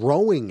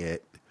throwing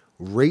it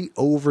right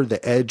over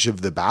the edge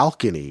of the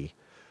balcony,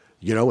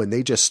 you know, and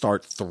they just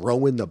start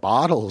throwing the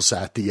bottles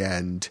at the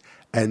end.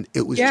 And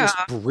it was just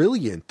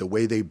brilliant the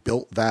way they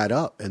built that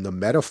up, and the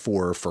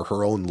metaphor for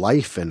her own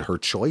life and her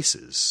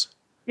choices.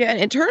 Yeah,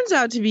 and it turns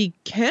out to be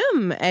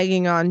Kim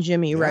egging on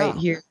Jimmy right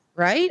here,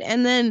 right?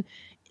 And then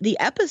the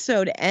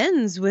episode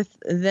ends with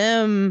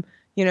them,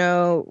 you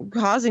know,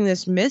 causing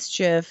this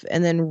mischief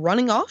and then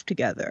running off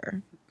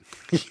together.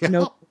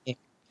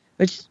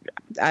 Which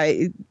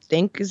I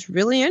think is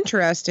really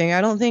interesting.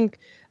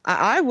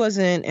 I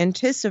wasn't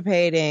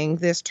anticipating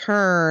this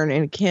turn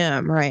in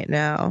Kim right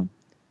now,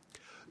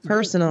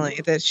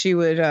 personally, that she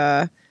would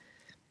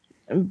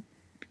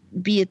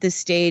be at this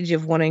stage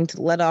of wanting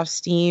to let off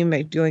steam,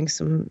 like doing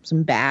some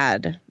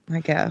bad,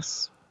 I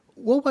guess.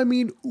 Well, I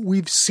mean,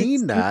 we've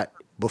seen that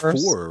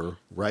before,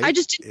 right? I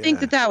just didn't think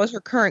that was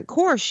her current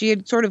course. She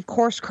had sort of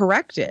course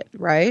corrected,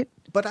 right?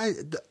 But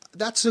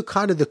that's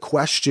kind of the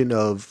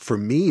question for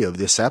me of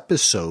this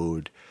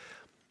episode,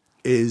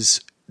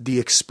 is the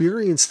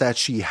experience that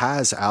she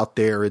has out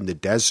there in the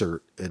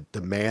desert,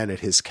 the man at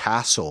his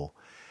castle,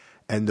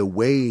 and the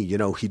way, you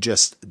know,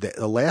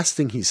 the last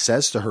thing he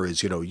says to her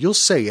is, you know, you'll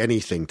say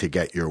anything to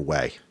get your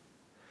way.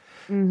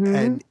 Mm-hmm.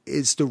 And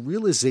is the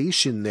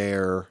realization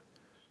there,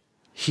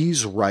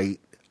 he's right.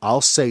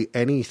 I'll say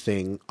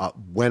anything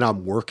when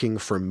I'm working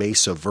for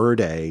Mesa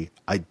Verde.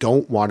 I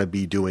don't want to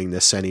be doing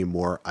this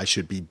anymore. I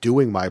should be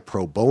doing my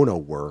pro bono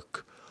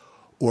work.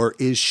 Or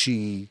is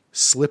she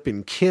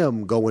slipping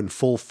Kim, going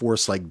full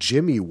force like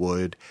Jimmy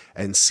would,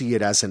 and see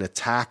it as an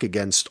attack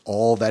against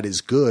all that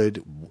is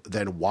good?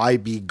 Then why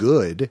be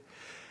good?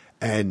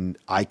 And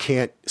I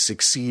can't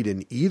succeed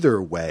in either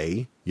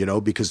way, you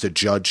know, because the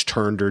judge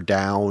turned her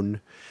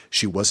down.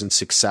 She wasn't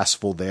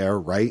successful there,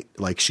 right?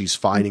 Like, she's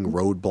finding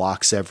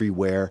roadblocks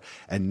everywhere.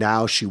 And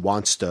now she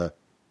wants to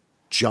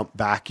jump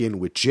back in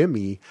with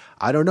Jimmy.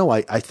 I don't know.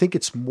 I think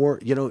it's more,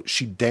 you know,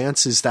 she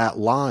dances that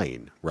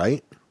line,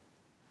 right?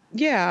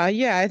 Yeah,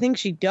 I think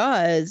she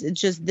does.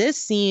 It's just this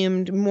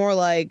seemed more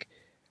like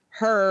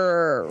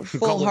her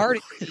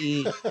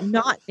full-heartedly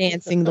not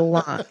dancing the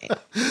line.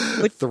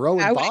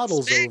 Throwing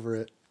bottles over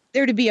it.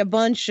 There to be a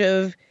bunch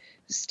of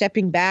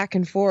stepping back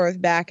and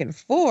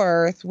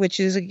forth, which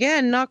is,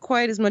 again, not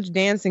quite as much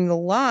dancing the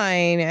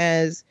line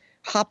as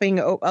hopping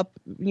up,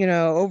 you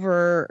know,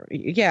 over,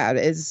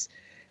 is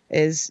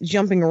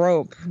jumping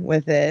rope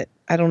with it.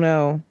 I don't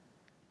know.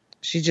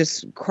 She's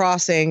just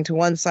crossing to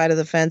one side of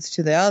the fence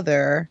to the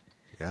other.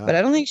 Yeah. But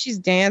I don't think she's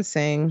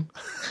dancing.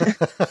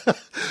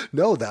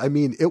 No, I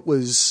mean, it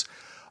was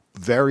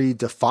very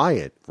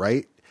defiant,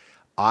 right?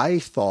 I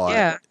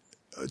thought,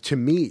 to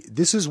me,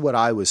 this is what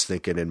I was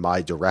thinking in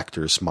my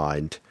director's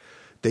mind.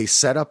 They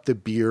set up the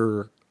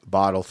beer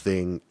bottle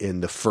thing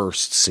in the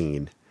first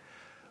scene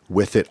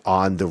with it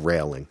on the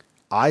railing.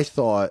 I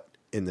thought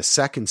in the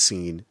second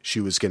scene,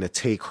 she was going to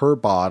take her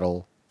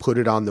bottle, put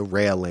it on the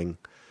railing.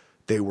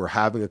 They were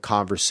having a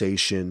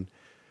conversation.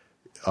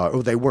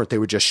 They weren't. They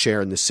were just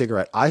sharing the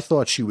cigarette. I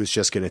thought she was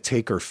just going to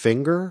take her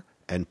finger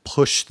and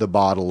push the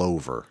bottle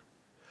over.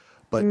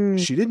 But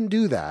she didn't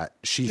do that.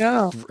 She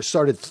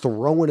started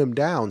throwing him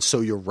down.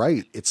 So you're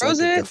right. It's like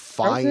a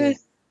defiant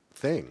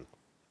thing.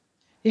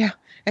 Yeah.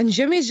 And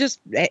Jimmy's just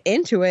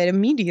into it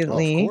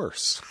immediately. Of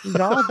course. He's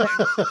all there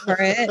for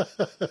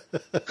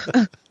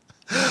it.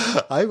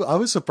 I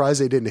was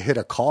surprised they didn't hit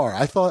a car.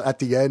 I thought at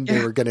the end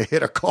they were going to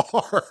hit a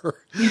car,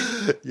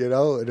 you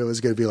know, and it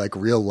was going to be like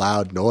real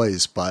loud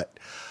noise. But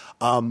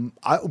I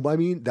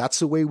mean, that's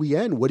the way we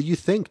end. What do you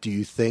think? Do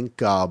you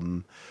think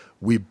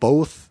we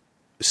both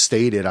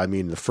stated, I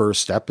mean, the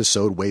first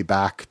episode way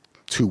back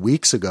 2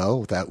 weeks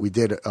ago that we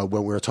did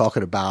when we were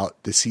talking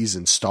about the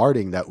season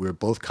starting, that we were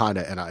both kind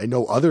of, and I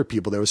know other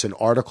people, there was an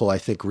article, I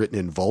think, written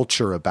in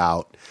Vulture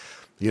about,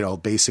 you know,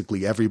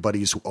 basically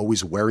everybody's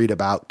always worried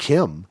about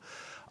Kim.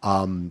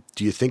 Do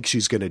you think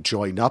she's going to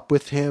join up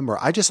with him? Or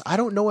I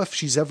don't know if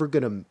she's ever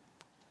going to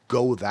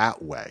go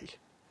that way.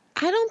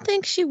 I don't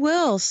think she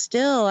will.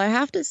 Still, I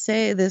have to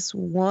say this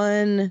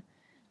one,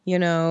 you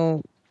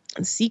know,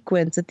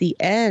 sequence at the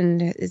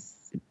end is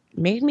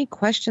made me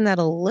question that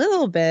a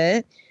little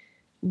bit.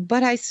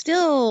 But I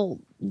still,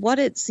 what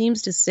it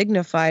seems to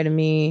signify to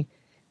me,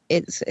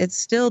 it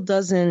still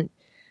doesn't.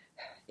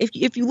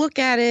 If you look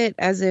at it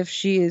as if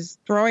she is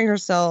throwing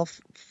herself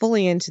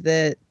fully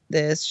into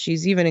this,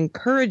 she's even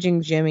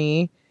encouraging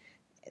Jimmy.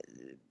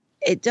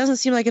 It doesn't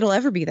seem like it'll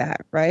ever be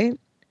that, right?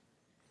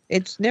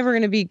 It's never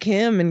going to be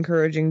Kim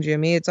encouraging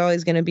Jimmy. It's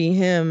always going to be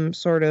him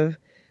sort of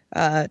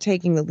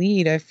taking the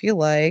lead, I feel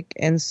like.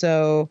 And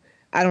so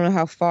I don't know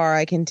how far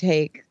I can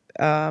take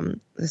the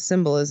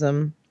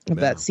symbolism of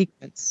that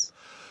sequence.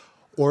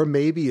 Or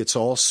maybe it's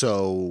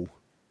also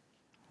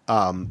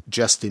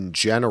just in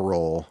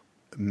general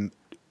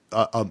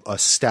a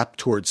step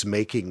towards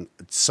making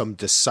some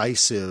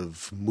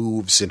decisive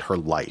moves in her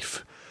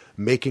life,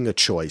 making a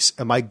choice.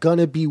 Am I going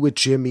to be with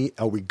Jimmy?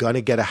 Are we going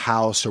to get a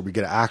house? Are we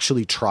going to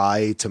actually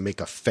try to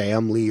make a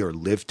family or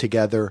live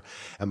together?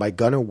 Am I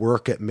going to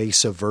work at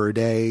Mesa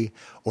Verde,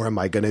 or am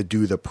I going to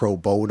do the pro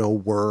bono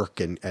work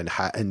and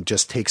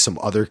just take some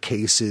other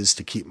cases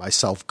to keep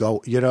myself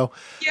going, you know?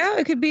 Yeah,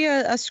 it could be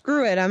a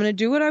screw it. I'm going to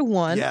do what I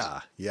want.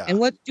 Yeah.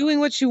 And doing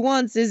what she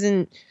wants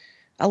isn't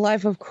a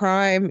life of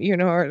crime, you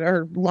know,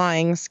 or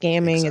lying,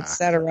 scamming,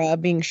 etc.,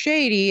 being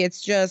shady.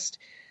 It's just,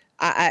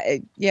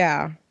 I'm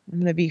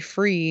going to be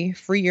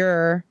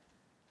freer.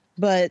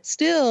 But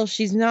still,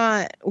 she's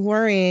not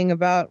worrying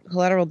about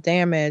collateral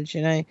damage.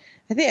 And I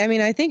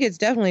think it's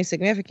definitely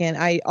significant.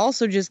 I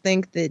also just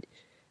think that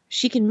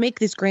she can make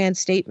this grand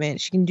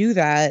statement. She can do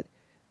that,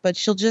 but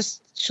she'll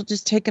just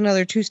take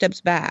another 2 steps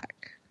back.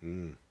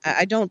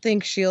 I don't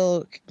think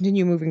she'll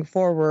continue moving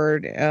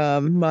forward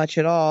much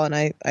at all. And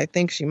I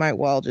think she might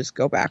well just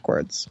go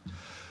backwards.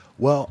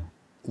 Well,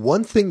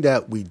 one thing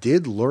that we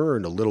did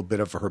learn a little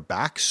bit of her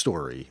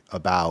backstory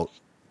about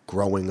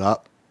growing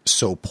up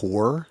so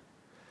poor.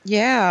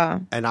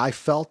 Yeah. And I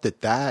felt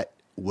that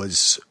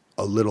was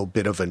a little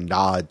bit of a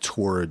nod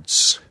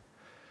towards,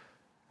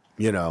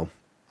 you know,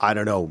 I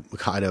don't know,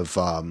 kind of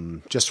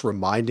just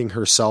reminding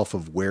herself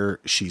of where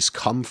she's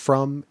come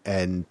from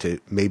and to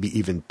maybe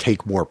even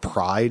take more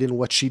pride in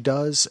what she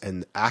does.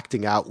 And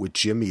acting out with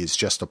Jimmy is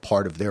just a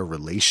part of their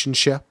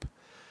relationship.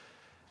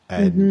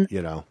 And,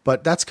 you know,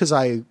 but that's because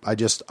I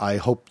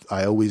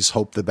always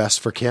hope the best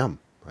for Kim.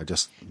 I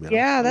just, you know,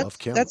 I love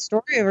Kim. That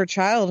story of her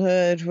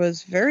childhood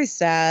was very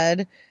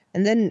sad.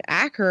 And then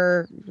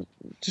Acker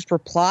just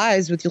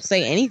replies with, "You'll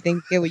say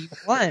anything to get what you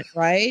want,"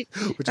 right?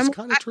 Which is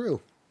kind of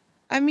true.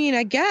 I mean,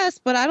 I guess,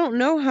 but I don't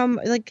know how,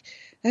 like,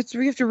 that's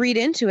where you have to read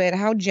into it.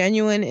 How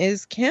genuine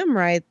is Kim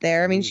right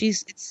there? I mean,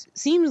 it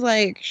seems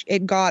like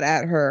it got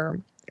at her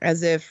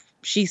as if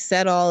she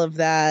said all of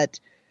that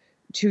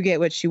to get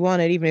what she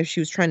wanted, even if she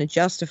was trying to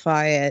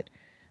justify it.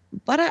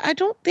 But I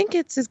don't think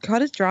it's as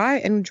cut as dry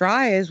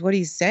as what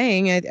he's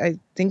saying. I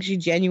think she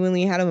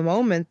genuinely had a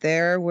moment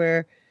there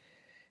where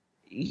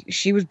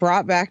she was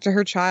brought back to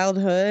her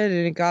childhood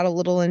and it got a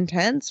little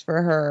intense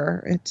for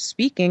her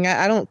speaking.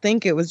 I don't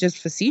think it was just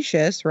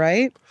facetious,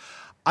 right?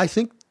 I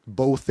think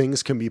both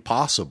things can be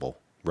possible,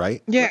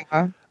 right?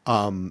 Yeah.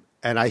 And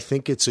I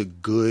think it's a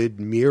good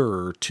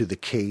mirror to the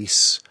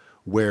case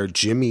where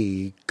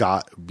Jimmy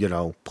got, you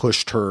know,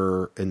 pushed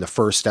her in the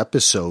first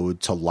episode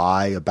to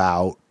lie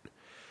about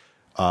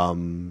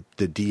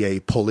the DA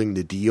pulling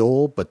the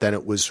deal, but then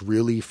it was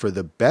really for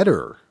the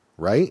better,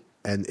 right?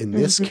 And in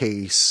this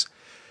case,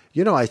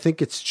 you know, I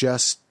think it's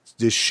just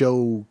this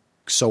show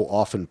so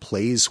often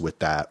plays with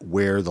that,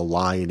 where the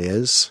line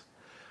is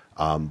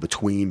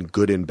between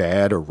good and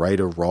bad or right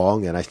or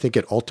wrong. And I think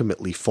it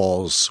ultimately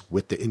falls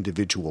with the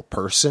individual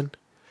person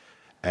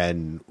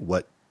and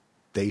what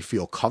they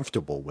feel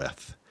comfortable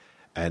with.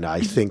 And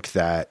I think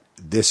that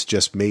this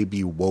just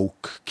maybe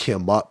woke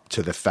Kim up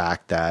to the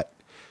fact that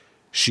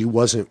she's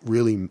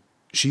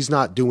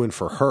not doing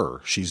for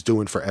her. She's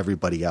doing for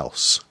everybody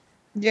else.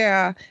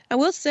 Yeah, I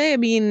will say, I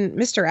mean,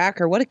 Mr.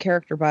 Acker, what a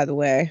character, by the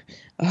way.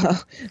 I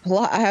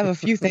have a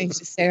few things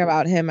to say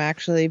about him,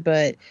 actually,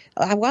 but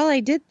while I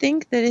did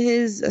think that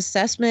his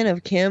assessment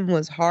of Kim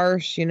was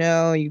harsh, you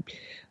know,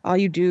 all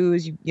you do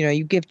is,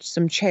 you give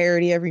some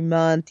charity every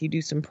month, you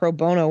do some pro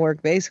bono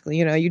work, basically,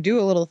 you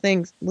do little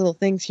things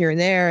here and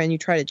there, and you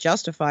try to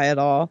justify it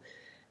all.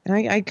 And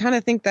I kind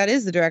of think that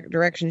is the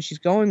direction she's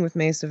going with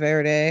Mesa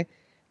Verde.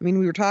 I mean,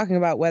 we were talking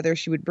about whether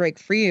she would break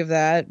free of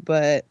that,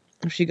 but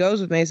if she goes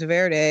with Mesa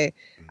Verde,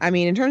 I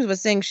mean, in terms of us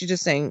saying, she's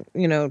just saying,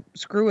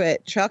 screw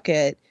it, chuck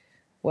it.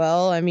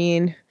 Well, I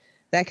mean,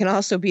 that can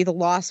also be the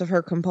loss of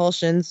her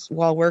compulsions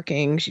while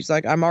working. She's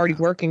like, I'm already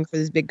working for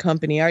this big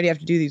company. I already have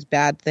to do these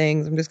bad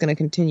things. I'm just going to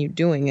continue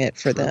doing it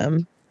for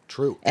them.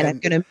 True. And I'm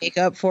going to make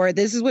up for it.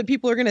 This is what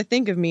people are going to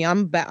think of me.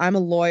 I'm a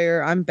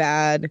lawyer. I'm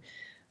bad.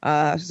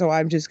 So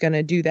I'm just going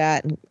to do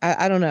that. And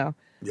I don't know.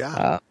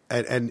 Yeah.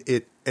 And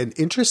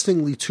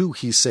interestingly too,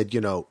 he said,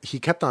 he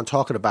kept on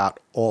talking about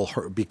all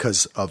her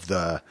because of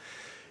the,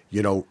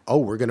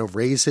 we're going to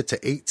raise it to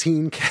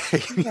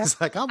 18K. And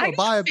he's like, I'm going to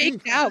buy a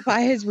freaked out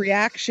by his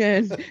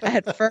reaction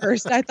at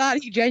first. I thought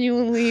he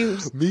genuinely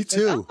was. Me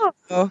too.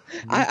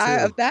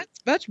 That's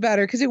much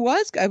better because it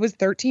was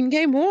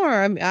 13K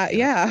more.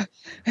 Yeah.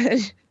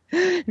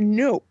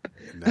 Nope.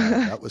 No,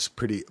 that was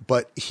pretty,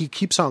 but he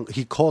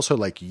calls her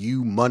like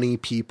you money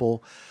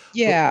people.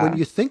 Yeah. But when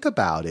you think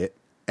about it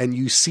and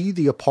you see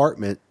the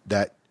apartment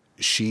that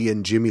she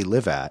and Jimmy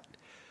live at,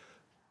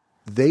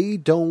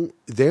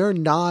 they're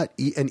not,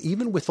 and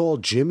even with all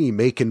Jimmy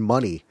making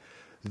money,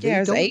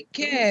 there's 8K.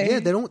 Yeah,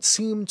 they don't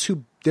seem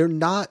to, they're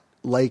not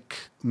like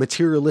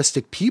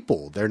materialistic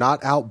people. They're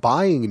not out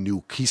buying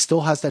new, he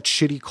still has that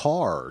shitty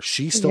car.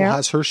 She still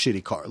has her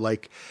shitty car.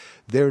 Like,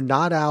 they're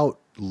not out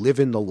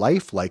living the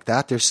life like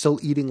that. They're still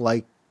eating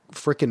like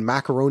freaking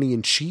macaroni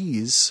and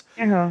cheese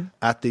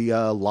at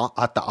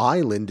the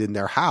island in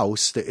their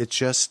house. It's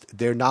just,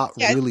 they're not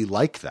really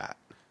like that.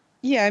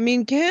 Yeah, I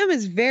mean, Kim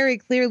is very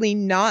clearly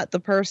not the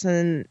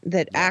person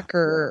that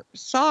Acker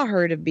saw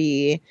her to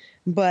be,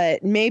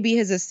 but maybe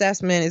his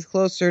assessment is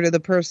closer to the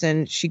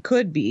person she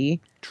could be.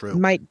 True.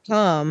 Might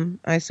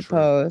come, I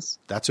suppose.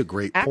 True. That's a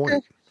great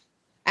point.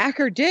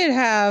 Acker did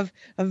have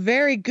a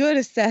very good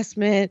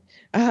assessment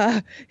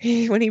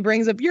when he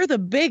brings up, you're the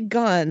big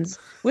guns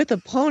with a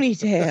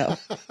ponytail.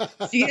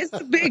 She is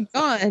the big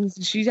guns.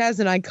 She has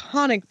an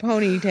iconic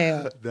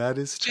ponytail. That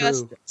is true.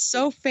 Just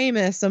so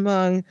famous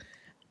among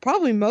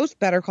probably most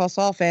Better Call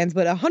Saul fans,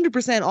 but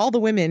 100% all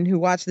the women who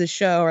watch this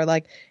show are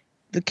like,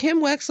 the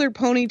Kim Wexler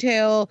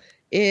ponytail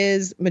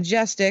is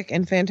majestic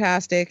and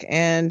fantastic,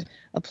 and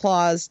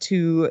applause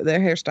to their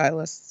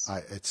hairstylists.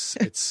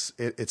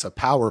 It's a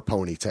power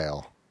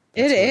ponytail.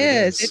 It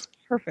is. It's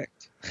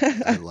perfect.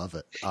 I love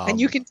it. And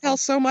you can tell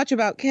so much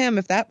about Kim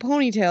if that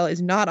ponytail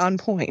is not on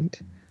point.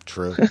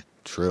 True.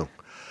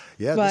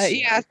 Yeah. But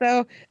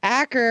so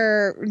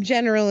Acker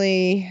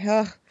generally,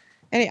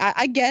 and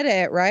I get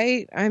it,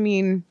 right? I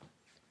mean,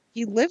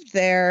 he lived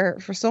there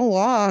for so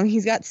long.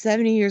 He's got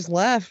 70 years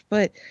left.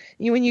 But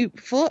when you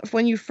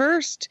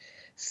first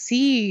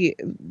see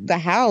the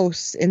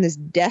house in this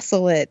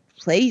desolate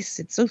place,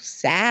 it's so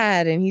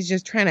sad, and he's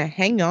just trying to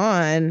hang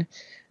on.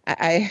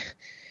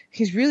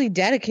 He's really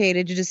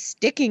dedicated to just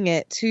sticking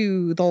it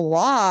to the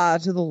law,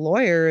 to the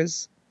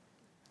lawyers.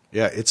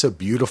 Yeah, it's a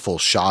beautiful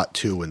shot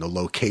too, and the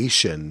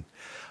location.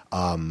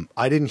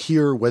 I didn't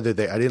hear I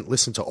didn't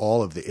listen to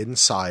all of the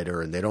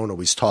Insider, and they don't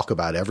always talk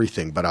about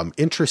everything, but I'm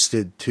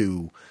interested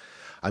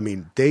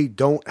they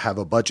don't have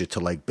a budget to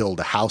like build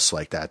a house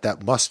like that.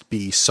 That must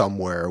be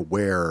somewhere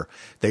where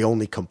they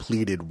only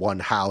completed one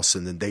house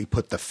and then they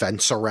put the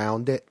fence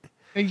around it.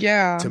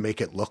 Yeah. To make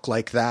it look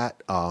like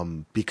that.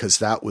 Because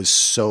that was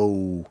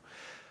so,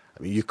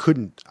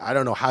 I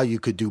don't know how you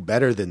could do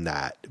better than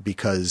that,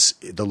 because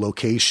the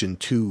location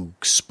too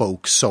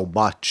spoke so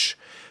much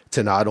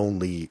to not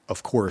only,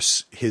 of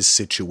course, his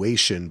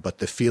situation, but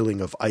the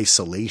feeling of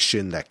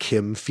isolation that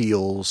Kim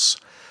feels,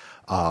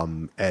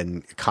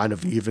 and kind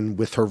of even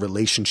with her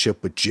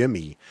relationship with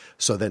Jimmy.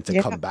 So then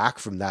to come back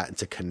from that and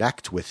to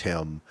connect with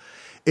him,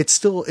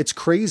 it's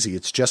crazy.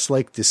 It's just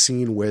like the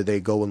scene where they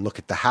go and look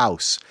at the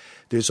house.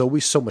 There's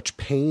always so much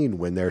pain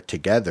when they're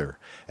together,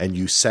 and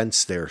you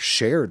sense their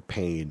shared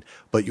pain,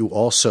 but you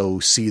also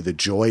see the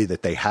joy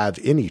that they have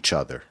in each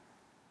other.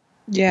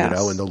 Yeah.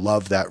 And the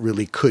love that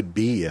really could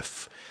be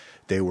if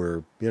they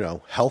were,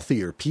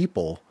 healthier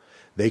people,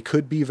 they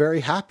could be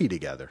very happy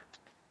together.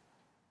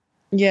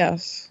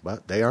 Yes.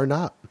 But they are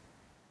not.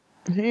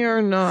 They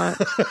are not.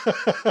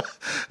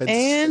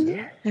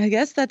 And I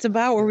guess that's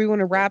about where we want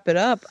to wrap it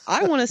up.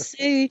 I want to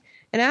say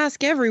and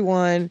ask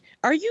everyone,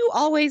 are you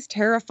always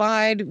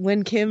terrified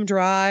when Kim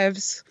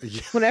drives?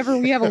 Whenever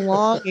we have a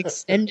long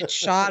extended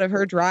shot of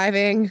her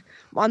driving,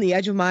 I'm on the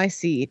edge of my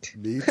seat.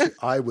 Me too.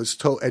 I was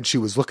told, and she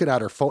was looking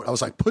at her phone. I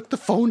was like, put the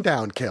phone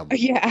down, Kim.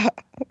 Yeah.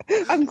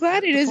 I'm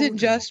glad it isn't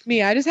just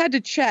me. I just had to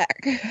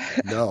check.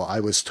 No, I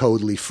was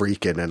totally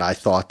freaking, and I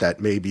thought that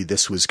maybe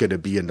this was going to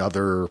be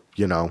another,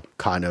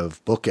 kind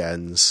of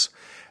bookends,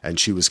 and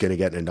she was going to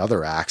get in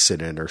another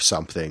accident or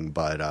something,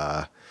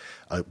 but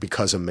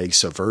because of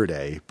Mesa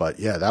Verde. But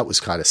yeah, that was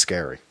kind of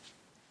scary.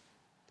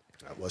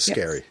 That was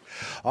scary.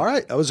 All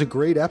right. That was a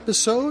great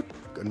episode.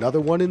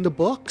 Another one in the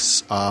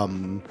books.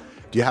 Do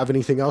you have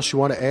anything else you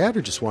want to add,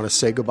 or just want to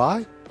say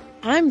goodbye?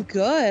 I'm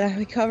good.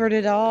 We covered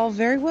it all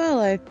very well,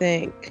 I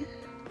think.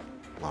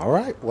 All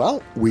right.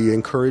 Well, we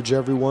encourage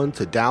everyone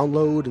to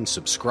download and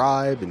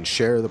subscribe and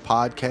share the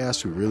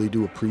podcast. We really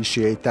do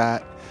appreciate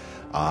that.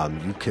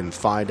 You can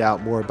find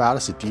out more about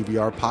us at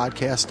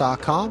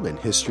dvrpodcast.com and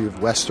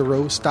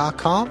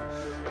historyofwesteros.com.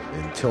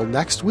 Until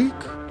next week,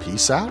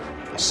 peace out.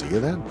 We'll see you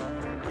then.